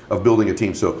point of building a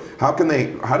team. So how do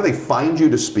they find you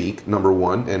to speak, number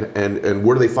one, and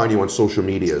where do they find you on social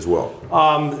media as well?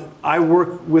 I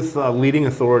work with leading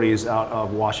authorities out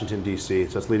of Washington, D.C.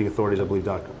 So it's leading authorities, I believe,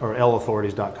 or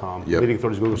lauthorities.com. Yep. Leading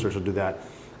authorities, Google search will do that.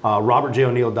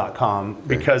 RobertJO'Neill.com,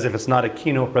 because if it's not a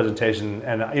keynote presentation,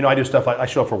 and I do stuff, I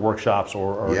show up for workshops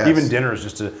or Yes. even dinners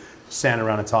just to stand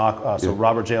around and talk. So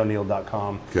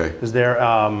RobertJO'Neill.com is there.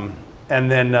 And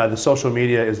then the social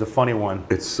media is the funny one.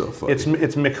 It's so funny. It's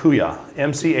Mchuya,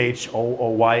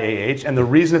 Mchooyah, and the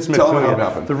reason it's Tell me how it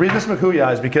happened. the reason it's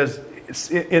Mchuya is because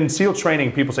in SEAL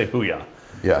training people say Hooyah.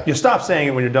 Yeah. You stop saying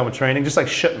it when you're done with training, just like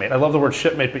shipmate. I love the word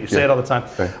shipmate, but you say it all the time.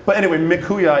 Okay. But anyway,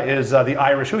 Mchuya is the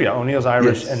Irish Hooyah. O'Neill's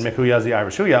Irish, and Mchuya is the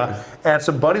Irish Hooyah. And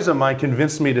some buddies of mine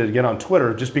convinced me to get on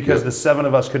Twitter just because the 7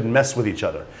 of us could mess with each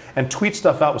other and tweet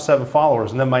stuff out with 7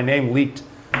 followers, and then my name leaked.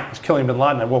 It's killing Bin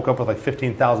Laden. I woke up with like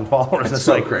 15,000 followers. That's it's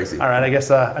so like, crazy. All right, I guess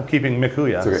I'm keeping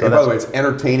Mchuya. Okay. And by the way, it's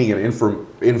entertaining and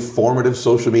informative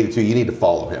social media too. You need to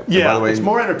follow him. Yeah, by the way, it's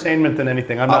more entertainment than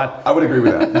anything. I would agree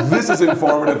with that. This is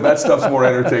informative. That stuff's more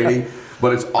entertaining,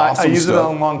 but it's awesome. I use stuff. it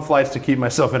on long flights to keep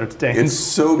myself entertained. It's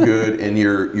so good, and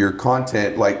your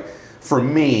content. Like for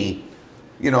me,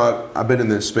 I've been in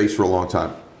this space for a long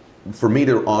time. For me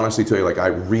to honestly tell you, like I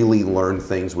really learn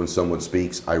things when someone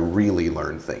speaks. I really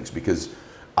learn things because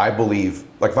I believe,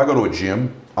 like if I go to a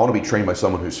gym, I want to be trained by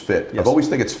someone who's fit. Yes. I've always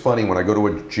think it's funny when I go to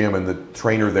a gym and the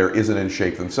trainer there isn't in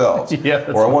shape themselves.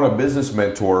 Or I want a business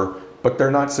mentor, but they're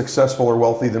not successful or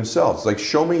wealthy themselves. Like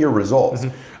show me your results.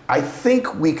 Mm-hmm. I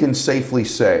think we can safely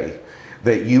say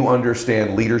that you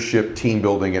understand leadership, team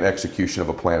building, and execution of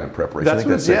a plan and preparation.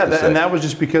 And that was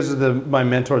just because of my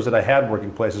mentors that I had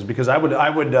working places. Because I would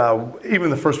even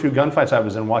the first few gunfights I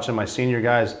was in, watching my senior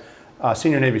guys,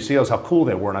 senior Navy SEALs, how cool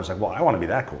they were, and I was like, well, I want to be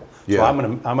that cool. Yeah. So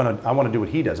I want to do what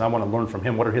he does. I want to learn from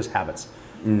him. What are his habits?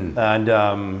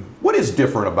 And what is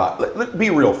different about? Let be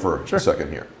real for a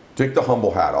second here. Take the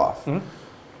humble hat off. Mm-hmm.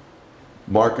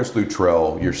 Marcus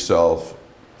Luttrell, yourself,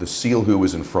 the SEAL who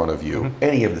was in front of you,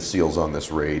 any of the SEALs on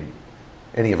this raid,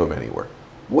 any of them anywhere.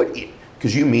 What?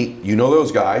 Because you know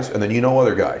those guys, and then you know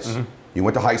other guys. Mm-hmm. You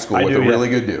went to high school with a really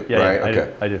good dude, right?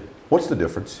 Okay. I do. What's the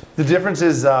difference? The difference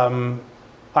is,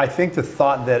 I think the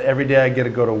thought that every day I get to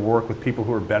go to work with people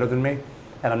who are better than me,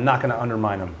 and I'm not going to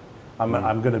undermine them.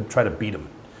 I'm going to try to beat them.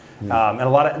 And a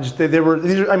lot of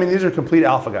these are complete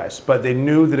alpha guys, but they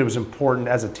knew that it was important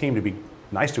as a team to be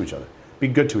nice to each other, be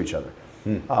good to each other.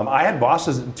 I had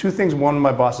bosses. 2 things. One of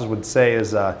my bosses would say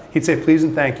is he'd say please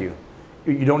and thank you.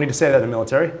 You don't need to say that in the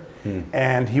military.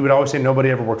 And he would always say nobody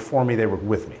ever worked for me; they worked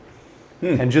with me.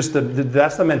 And just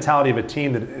that's the mentality of a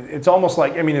team. That it's almost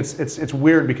like, I mean, it's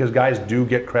weird because guys do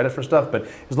get credit for stuff, but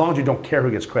as long as you don't care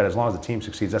who gets credit, as long as the team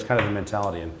succeeds, that's kind of the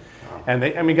mentality.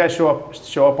 And guys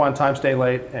show up on time, stay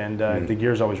late, and the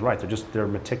gear's always right. They're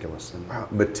meticulous.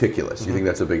 Meticulous. You think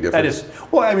that's a big difference? That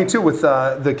is. Well, I mean, too, with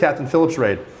the Captain Phillips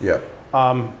raid. Yeah.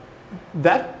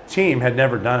 That team had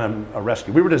never done a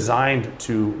rescue. We were designed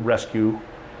to rescue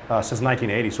since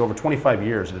 1980, so over 25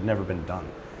 years it had never been done.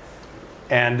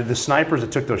 And the snipers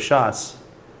that took those shots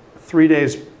 3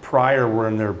 days prior were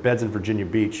in their beds in Virginia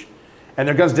Beach. And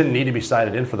their guns didn't need to be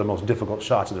sighted in for the most difficult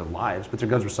shots of their lives, but their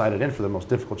guns were sighted in for the most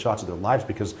difficult shots of their lives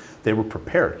because they were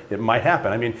prepared. It might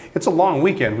happen. I mean, it's a long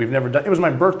weekend. We've never done. It was my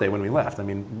birthday when we left. I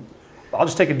mean, I'll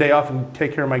just take a day off and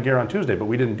take care of my gear on Tuesday, but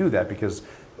we didn't do that because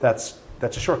that's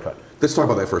a shortcut. Let's talk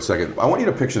about that for a second. I want you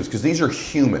to picture this because these are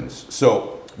humans.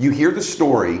 So you hear the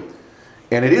story,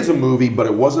 and it is a movie, but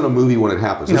it wasn't a movie when it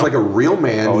happens. He's like a real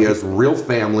man. He has real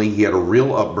family. He had a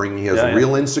real upbringing. He has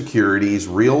real insecurities,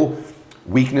 real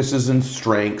weaknesses and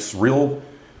strengths,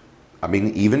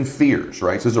 even fears,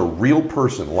 right? So he's a real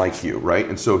person like you, right?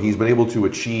 And so he's been able to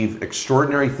achieve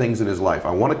extraordinary things in his life.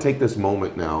 I want to take this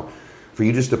moment now for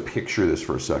you just to picture this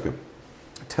for a second.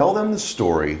 Tell them the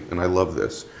story, and I love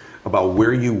this, about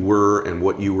where you were and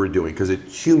what you were doing, because it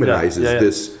humanizes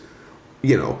this,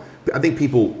 I think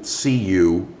people see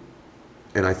you,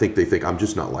 and I think they think, I'm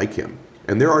just not like him.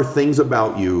 And there are things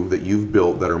about you that you've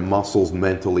built that are muscles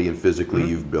mentally and physically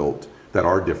you've built that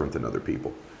are different than other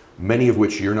people, many of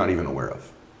which you're not even aware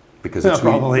of, because it's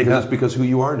who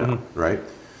you are now, right?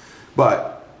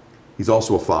 But he's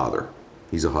also a father.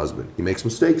 He's a husband. He makes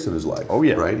mistakes in his life. Oh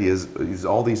yeah, right. He's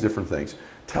all these different things.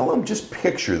 Tell him, just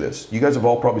picture this. You guys have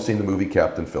all probably seen the movie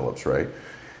Captain Phillips, right?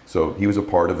 So he was a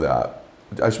part of that.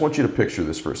 I just want you to picture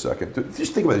this for a second.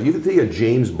 Just think about it. You think a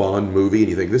James Bond movie and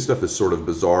you think this stuff is sort of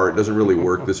bizarre. It doesn't really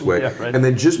work this way. Right. And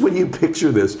then just when you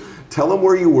picture this, tell them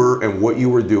where you were and what you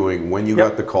were doing when you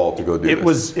got the call to go do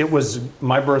this. It was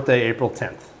my birthday, April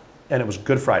 10th, and it was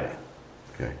Good Friday.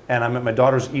 Okay. And I'm at my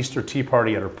daughter's Easter tea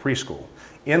party at her preschool.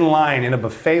 In a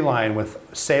buffet line with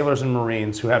sailors and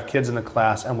Marines who have kids in the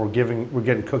class, and we're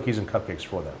getting cookies and cupcakes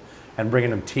for them and bringing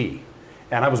them tea.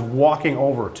 And I was walking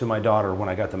over to my daughter when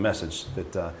I got the message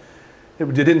that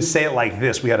it didn't say it like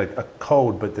this. We had a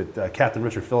code, but that Captain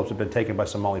Richard Phillips had been taken by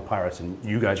Somali pirates, and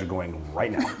you guys are going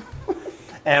right now.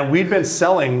 And we'd been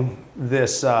selling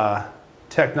this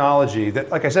technology that,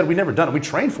 like I said, we'd never done it. We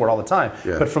trained for it all the time.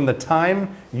 Yeah. But from the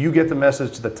time you get the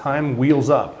message to the time wheels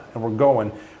up, and we're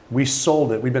going. We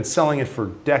sold it. We've been selling it for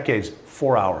decades,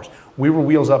 4 hours. We were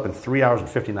wheels up in 3 hours and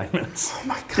 59 minutes. Oh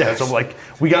my gosh. Yeah, so I'm like,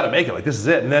 we got to make it. Like, this is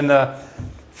it. And then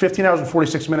 15 hours and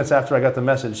 46 minutes after I got the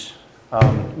message,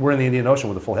 we're in the Indian Ocean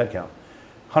with a full head count.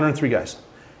 103 guys.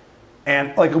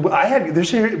 And like I had this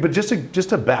here, but just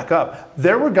to back up,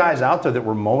 there were guys out there that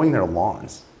were mowing their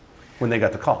lawns when they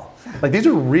got the call. Like, these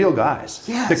are real guys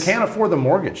that can't afford the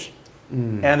mortgage,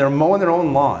 and they're mowing their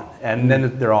own lawn, and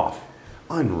then they're off.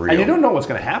 Unreal. And you don't know what's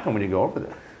going to happen when you go over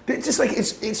there. It's just like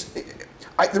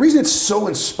the reason it's so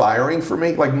inspiring for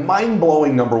me, like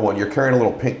mind-blowing. Number one, you're carrying a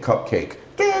little pink cupcake.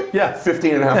 Yeah.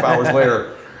 15 and a half hours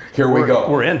later, here we go.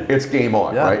 We're in. It's game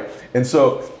on, Yeah. right? And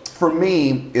so for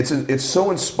me, it's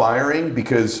so inspiring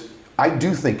because I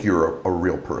do think you're a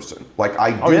real person. Like,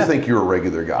 I do think you're a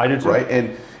regular guy. I do too.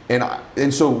 Right?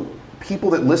 And so people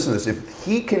that listen to this, if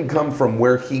he can come from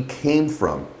where he came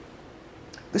from,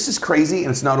 this is crazy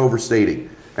and it's not overstating.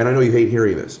 And I know you hate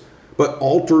hearing this, but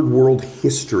altered world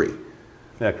history.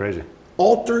 Yeah, crazy.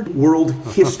 Altered world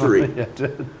history. Yeah,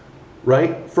 dude.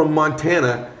 Right? From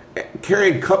Montana,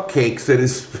 carrying cupcakes at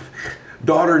his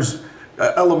daughter's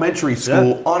elementary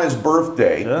school on his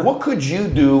birthday. Yeah. What could you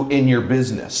do in your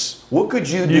business? What could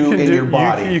you do in your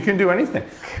body? You can do anything.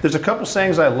 There's a couple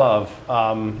sayings I love.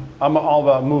 I'm all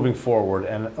about moving forward,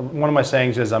 and one of my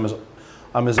sayings is I'm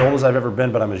as old as I've ever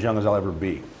been, but I'm as young as I'll ever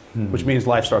be, which means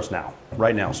life starts now.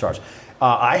 Right now it starts.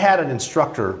 I had an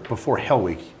instructor before Hell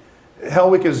Week.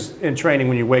 Hell Week is in training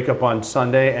when you wake up on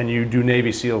Sunday and you do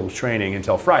Navy SEAL training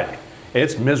until Friday.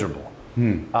 It's miserable.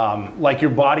 Like, your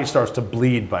body starts to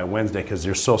bleed by Wednesday because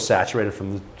you're so saturated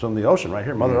from the ocean right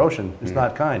here. Mother Ocean is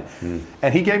not kind.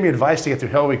 And he gave me advice to get through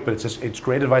Hell Week, but it's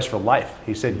great advice for life.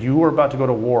 He said, you are about to go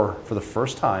to war for the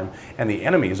first time, and the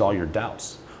enemy is all your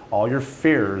doubts, all your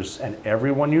fears, and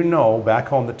everyone you know back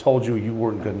home that told you you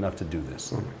weren't good enough to do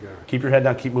this. Oh my God. Keep your head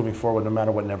down, keep moving forward, no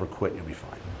matter what, never quit, you'll be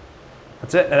fine.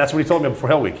 That's it. And that's what he told me before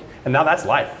Hell Week. And now that's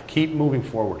life. Keep moving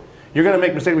forward. You're going to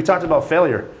make mistakes. We talked about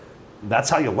failure. That's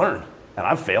how you learn. And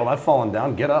I've failed. I've fallen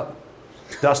down. Get up.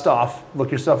 Dust off.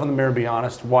 Look yourself in the mirror. Be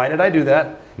honest. Why did I do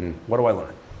that? What do I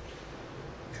learn?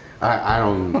 I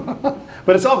don't...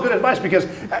 But it's all good advice because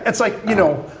it's like,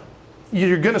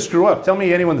 you're going to screw up. Tell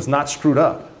me anyone that's not screwed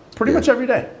up. Pretty much every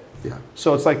day. Yeah.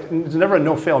 So it's like, it's never a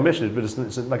no-fail mission, but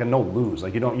it's like a no-lose.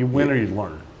 Like, you win or you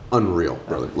learn. Unreal,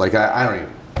 brother. Like, I don't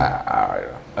even...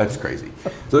 that's crazy.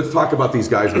 So let's talk about these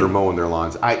guys that are mowing their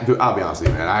lawns. I'll be honest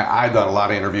with you, man. I've done a lot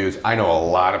of interviews. I know a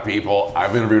lot of people.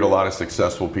 I've interviewed a lot of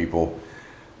successful people.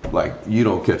 Like, you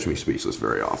don't catch me speechless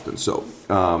very often. So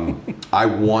I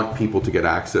want people to get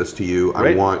access to you.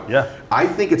 Great. I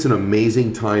think it's an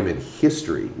amazing time in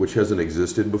history, which hasn't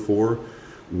existed before,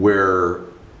 where,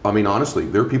 I mean, honestly,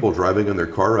 there are people driving in their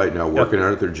car right now, working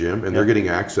out at their gym, and they're getting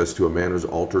access to a man who's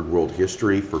altered world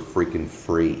history for freaking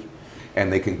free. And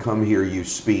they can come hear you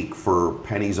speak for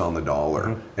pennies on the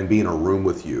dollar and be in a room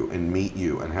with you and meet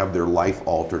you and have their life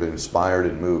altered and inspired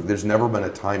and moved. There's never been a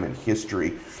time in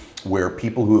history where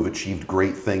people who have achieved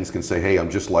great things can say, hey, I'm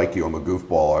just like you, I'm a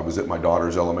goofball. I was at my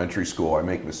daughter's elementary school, I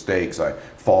make mistakes, I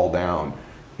fall down.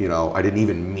 I didn't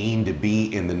even mean to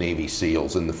be in the Navy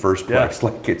SEALs in the first place.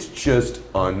 Like, it's just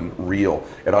unreal.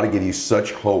 It ought to give you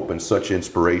such hope and such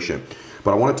inspiration.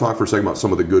 But I want to talk for a second about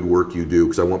some of the good work you do,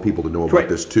 because I want people to know about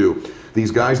this too. These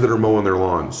guys that are mowing their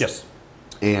lawns. Yes.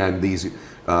 And these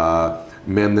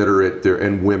men that are at their,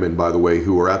 and women, by the way,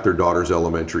 who are at their daughter's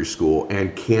elementary school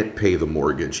and can't pay the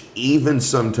mortgage, even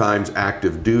sometimes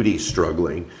active duty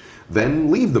struggling,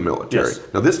 then leave the military. Yes.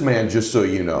 Now, this man, just so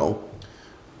you know,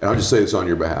 and I'll just say this on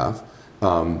your behalf,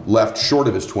 left short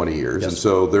of his 20 years. And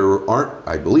so there aren't,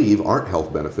 I believe,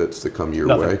 health benefits that come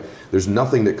your way. There's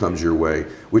nothing that comes your way,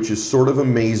 which is sort of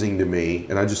amazing to me.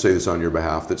 And I just say this on your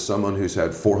behalf, that someone who's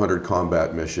had 400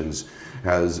 combat missions,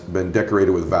 has been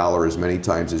decorated with valor as many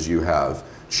times as you have,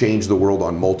 changed the world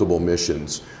on multiple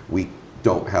missions. We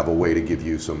don't have a way to give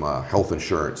you some health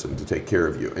insurance and to take care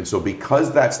of you. And so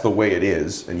because that's the way it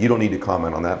is, and you don't need to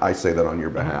comment on that, I say that on your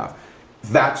behalf,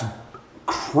 that's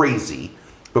crazy.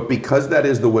 But because that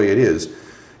is the way it is,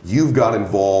 you've got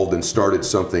involved and started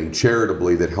something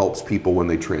charitably that helps people when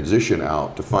they transition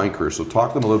out to find careers. So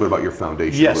talk to them a little bit about your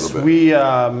foundation a little bit.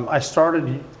 Yes, I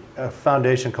started a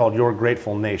foundation called Your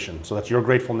Grateful Nation. So that's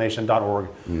yourgratefulnation.org.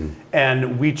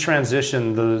 And we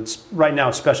transition right now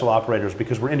it's special operators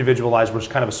because we're individualized, we're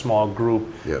just kind of a small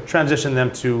group, transition them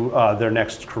to their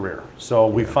next career. So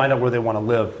we find out where they want to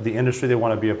live, the industry they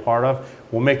want to be a part of.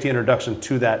 We'll make the introduction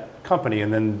to that company,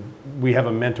 and then we have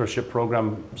a mentorship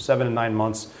program, 7 to 9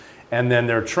 months, and then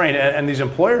they're trained. And these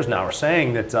employers now are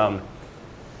saying that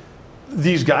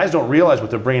these guys don't realize what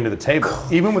they're bringing to the table,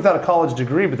 even without a college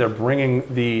degree, but they're bringing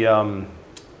the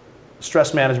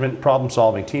stress management, problem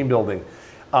solving, team building.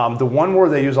 The one word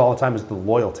they use all the time is the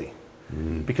loyalty.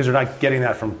 Because they're not getting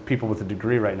that from people with a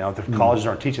degree right now. Their colleges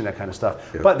aren't teaching that kind of stuff.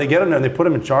 Yeah. But they get them there and they put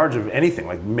them in charge of anything,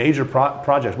 like major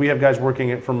projects. We have guys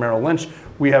working for Merrill Lynch.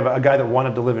 We have a guy that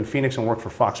wanted to live in Phoenix and work for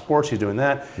Fox Sports. He's doing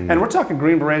that. And we're talking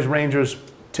Green Berets, Rangers,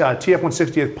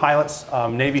 TF-160th pilots,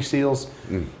 Navy SEALs.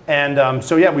 And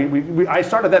so, yeah, I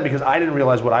started that because I didn't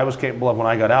realize what I was capable of when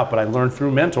I got out, but I learned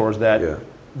through mentors that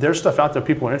there's stuff out there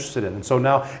people are interested in. And so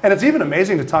now, and it's even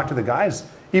amazing to talk to the guys.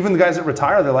 Even the guys that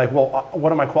retire, they're like, well,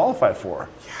 what am I qualified for?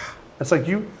 Yeah. It's like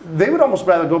they would almost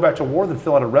rather go back to war than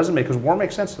fill out a resume because war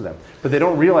makes sense to them. But they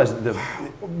don't realize that the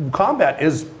combat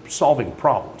is solving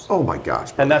problems. Oh my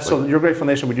gosh. And that's so Your Grateful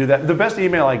Nation would do that. The best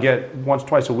email I get once,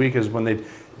 twice a week is when they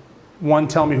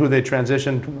tell me who they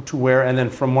transitioned to where, and then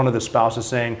from one of the spouses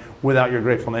saying, without Your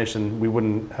Grateful Nation, we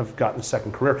wouldn't have gotten a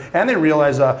second career. And they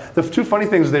realize, the two funny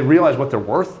things is they realize what they're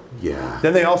worth. Yeah.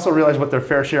 Then they also realize what their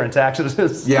fair share in taxes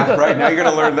is. Yeah, right. Now you're going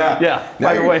to learn that. Yeah, now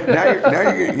by the way.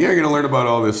 now you're going to learn about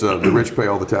all this, the rich pay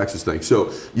all the taxes thing. So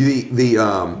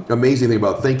the amazing thing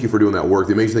about, thank you for doing that work,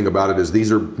 the amazing thing about it is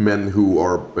these are men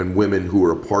and women who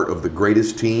are a part of the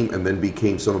greatest team and then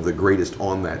became some of the greatest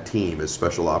on that team as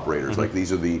special operators. Like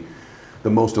these are the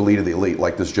most elite of the elite,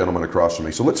 like this gentleman across from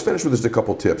me. So let's finish with just a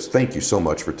couple tips. Thank you so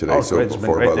much for today. Oh, so great. It's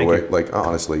been great. By the way, you. like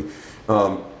honestly,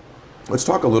 let's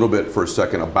talk a little bit for a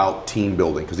second about team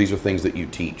building, because these are things that you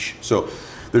teach. So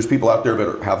there's people out there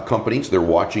that have companies. They're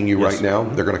watching you right now.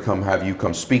 They're going to have you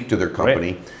come speak to their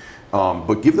company.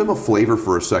 But give them a flavor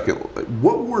for a second.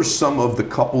 What were some of the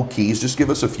couple keys? Just give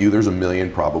us a few. There's a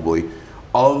million probably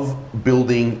of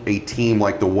building a team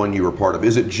like the one you were part of.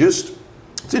 Is it just?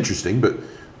 It's interesting, but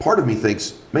part of me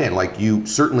thinks, man, like you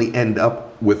certainly end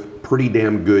up with pretty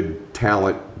damn good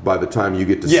talent by the time you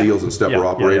get to SEALs and stepper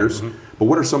operators. But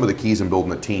what are some of the keys in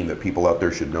building a team that people out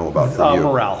there should know about from you?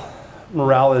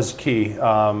 Morale is key.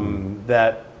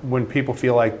 That when people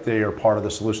feel like they are part of the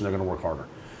solution, they're going to work harder.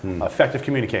 Effective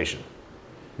communication.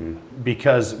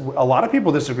 Because a lot of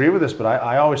people disagree with this, but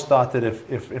I always thought that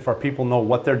if our people know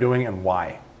what they're doing and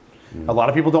why. A lot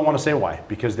of people don't want to say why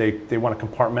because they want to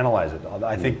compartmentalize it.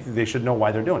 I think they should know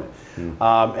why they're doing it.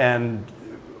 And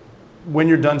when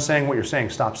you're done saying what you're saying,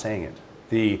 stop saying it.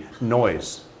 The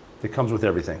noise that comes with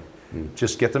everything.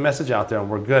 Just get the message out there and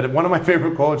we're good. One of my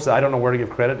favorite quotes, I don't know where to give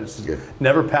credit, is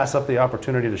never pass up the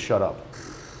opportunity to shut up.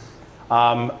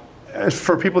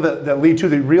 For people that lead to,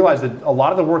 they realize that a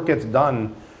lot of the work gets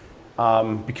done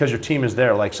because your team is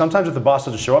there. Like sometimes if the boss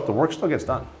doesn't show up, the work still gets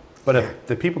done. But if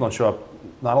the people don't show up,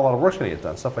 not a lot of work's going to get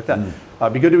done, stuff like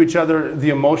that. Be good to each other. The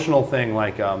emotional thing,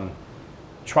 like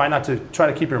try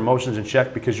to keep your emotions in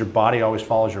check because your body always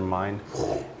follows your mind.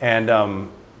 And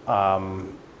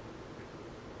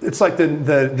it's like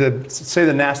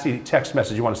the nasty text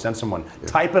message you want to send someone.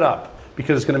 Type it up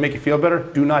because it's going to make you feel better.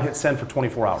 Do not hit send for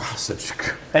 24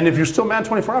 hours. And if you're still mad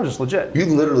 24 hours, it's legit. You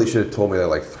literally should have told me that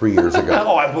like 3 years ago.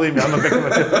 Oh, I believe me. I'm a victim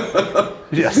of it.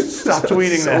 Yes, stop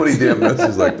tweeting that. So many damn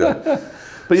messages like that.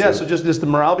 But yeah, so just the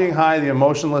morale being high, the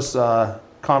emotionless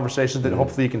conversations that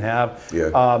hopefully you can have,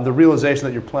 the realization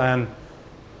that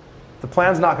the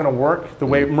plan's not going to work the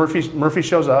way Murphy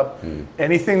shows up.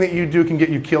 Anything that you do can get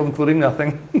you killed, including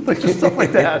nothing, like just stuff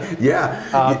like that.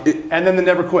 And then the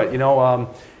never quit. You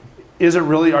know, is it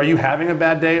really? Are you having a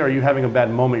bad day? Or are you having a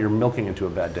bad moment? You're milking into a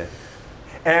bad day.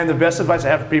 And the best advice I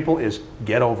have for people is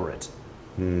get over it.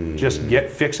 Just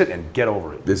fix it and get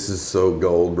over it. This is so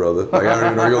gold, brother. Like I don't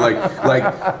even know. You're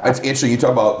like it's interesting. You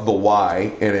talk about the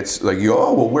why, and it's like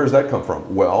well, where's that come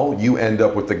from? Well, you end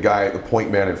up with the guy, the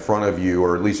point man in front of you,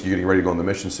 or at least you're getting ready to go on the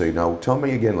mission. Say, now tell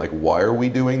me again, like why are we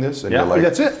doing this? And you're like,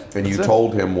 that's it. And you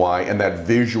told him why, and that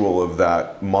visual of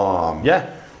that mom.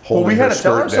 Well, we had to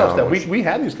tell ourselves that we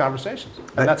had these conversations,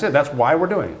 and that's it. That's why we're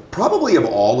doing it. Probably of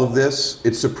all of this,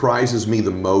 it surprises me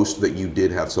the most that you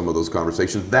did have some of those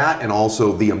conversations. That and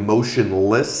also the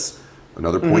emotionless,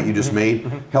 another point you just made,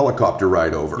 helicopter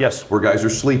ride over. Yes. Where guys are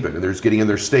sleeping and they're just getting in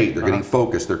their state, they're getting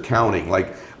focused, they're counting.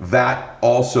 Like that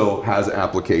also has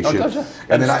application.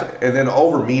 And then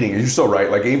over meeting, you're so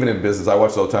right. Like even in business, I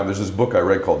watch all the time. There's this book I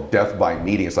read called Death by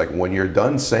Meeting. It's like when you're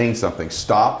done saying something,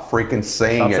 stop freaking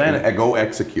saying it and go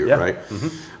execute, right?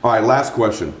 All right, last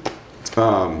question.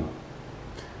 Don't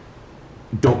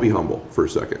be humble for a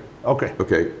second.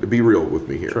 Okay, be real with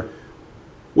me here. Sure.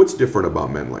 What's different about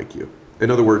men like you?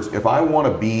 In other words, if I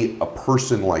want to be a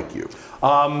person like you.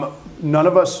 None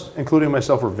of us, including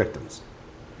myself, are victims.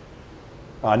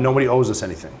 Nobody owes us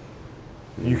anything.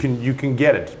 You can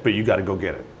get it, but you got to go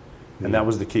get it. And that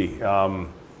was the key.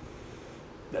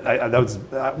 That was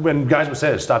when guys would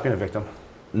say, "Stop being a victim."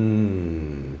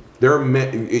 There are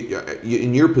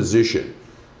in your position.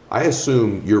 I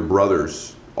assume your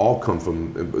brothers all come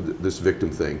from this victim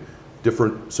thing,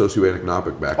 different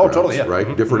socioeconomic backgrounds, Oh, totally, yeah.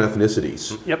 right? Different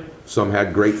ethnicities. Yep. Some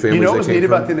had great families. You know what's they came neat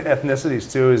from. about the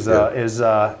ethnicities too is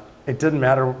it didn't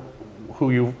matter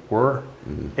who you were.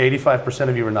 85%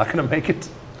 of you were not going to make it.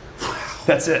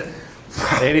 That's it.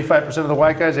 85% of the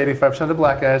white guys, 85% of the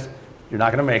black guys. You're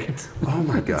not going to make it. Oh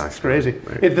my gosh, it's crazy.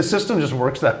 Right. The system just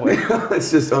works that way.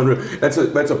 It's just unreal. That's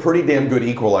a pretty damn good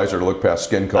equalizer to look past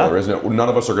skin color, isn't it? None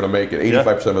of us are going to make it.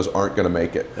 85% of us aren't going to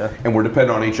make it, and we're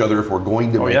dependent on each other if we're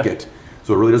going to make it.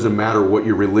 So it really doesn't matter what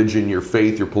your religion, your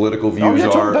faith, your political views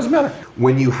are. It doesn't matter.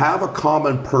 When you have a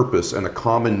common purpose and a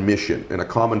common mission and a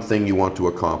common thing you want to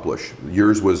accomplish,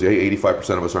 yours was, hey,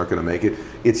 85% of us aren't going to make it.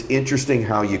 It's interesting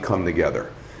how you come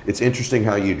together. It's interesting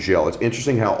how you gel. It's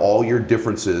interesting how all your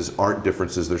differences aren't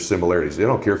differences, they're similarities. They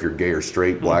don't care if you're gay or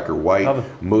straight, black or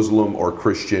white, Muslim or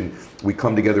Christian. We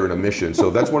come together in a mission. So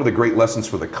that's one of the great lessons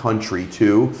for the country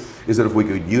too, is that if we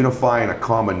could unify in a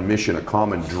common mission, a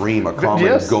common dream, a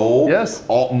common goal,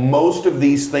 most of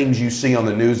these things you see on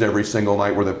the news every single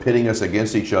night where they're pitting us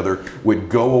against each other would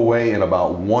go away in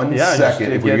about 1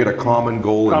 second if we get a common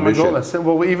goal and mission. That's it.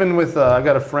 Well, even with, I've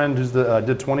got a friend who's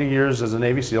did 20 years as a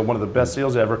Navy SEAL, one of the best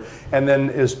SEAls ever, and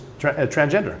then is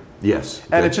transgender. Yes.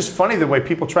 And it's just funny the way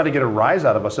people try to get a rise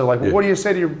out of us. They're like, well, what do you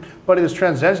say to your buddy that's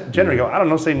transgender? You go, I don't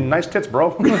know, say nice tits,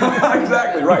 bro.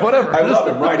 Exactly, right. Whatever. I love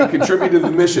him, right? He contributed to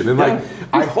the mission. And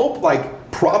I hope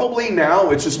probably now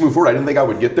it's just move forward. I didn't think I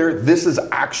would get there. This is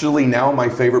actually now my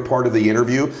favorite part of the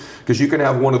interview, because you can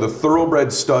have one of the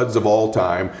thoroughbred studs of all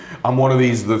time. I'm one of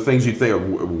the things you'd think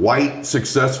of, white,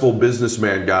 successful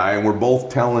businessman guy, and we're both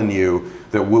telling you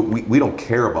that we don't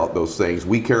care about those things.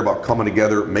 We care about coming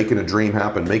together, making a dream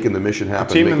happen, making the mission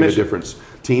happen, making a difference.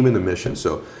 Team in the mission.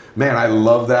 So, man, I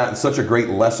love that. It's such a great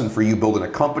lesson for you building a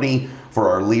company, for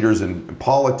our leaders in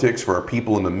politics, for our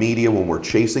people in the media. When we're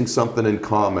chasing something in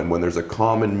common, when there's a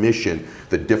common mission,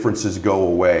 the differences go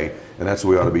away, and that's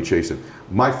what we ought to be chasing.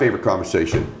 My favorite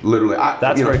conversation, literally.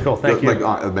 That's very cool. Thank you.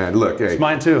 Man, look, hey. It's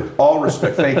mine too. All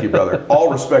respect. Thank you, brother.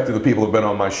 All respect to the people who've been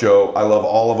on my show. I love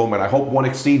all of them, and I hope one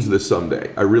exceeds this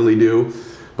someday. I really do.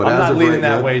 But I'm not leading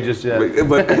that way just yet.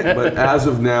 But as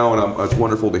of now, and it's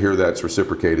wonderful to hear that it's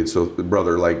reciprocated. So,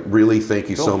 brother, really, thank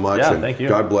you so much. Yeah, and thank you.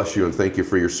 God bless you, and thank you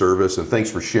for your service, and thanks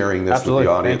for sharing this with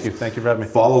the audience. Thank you for having me.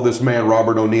 Follow this man,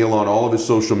 Robert O'Neill, on all of his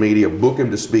social media. Book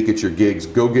him to speak at your gigs.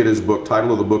 Go get his book.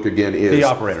 Title of the book again is The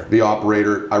Operator. The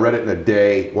Operator. I read it in a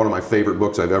day. One of my favorite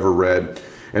books I've ever read.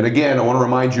 And again, I want to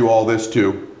remind you all this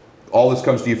too. All this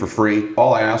comes to you for free.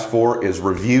 All I ask for is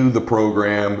review the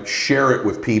program, share it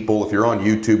with people. If you're on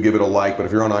YouTube, give it a like, but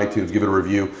if you're on iTunes, give it a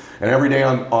review. And every day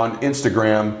on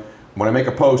Instagram, when I make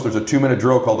a post, there's a 2-minute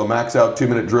drill called the Max Out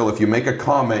 2-minute drill. If you make a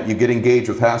comment, you get engaged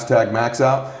with hashtag Max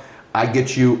Out, I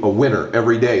get you a winner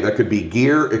every day. That could be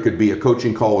gear, it could be a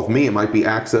coaching call with me, it might be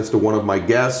access to one of my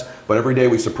guests, but every day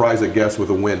we surprise a guest with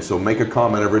a win. So make a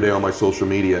comment every day on my social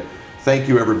media. Thank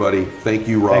you, everybody. Thank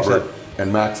you, Robert. Thanks,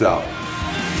 and Max Out.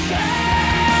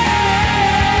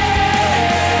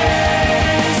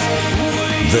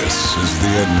 This is the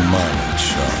Ed Milan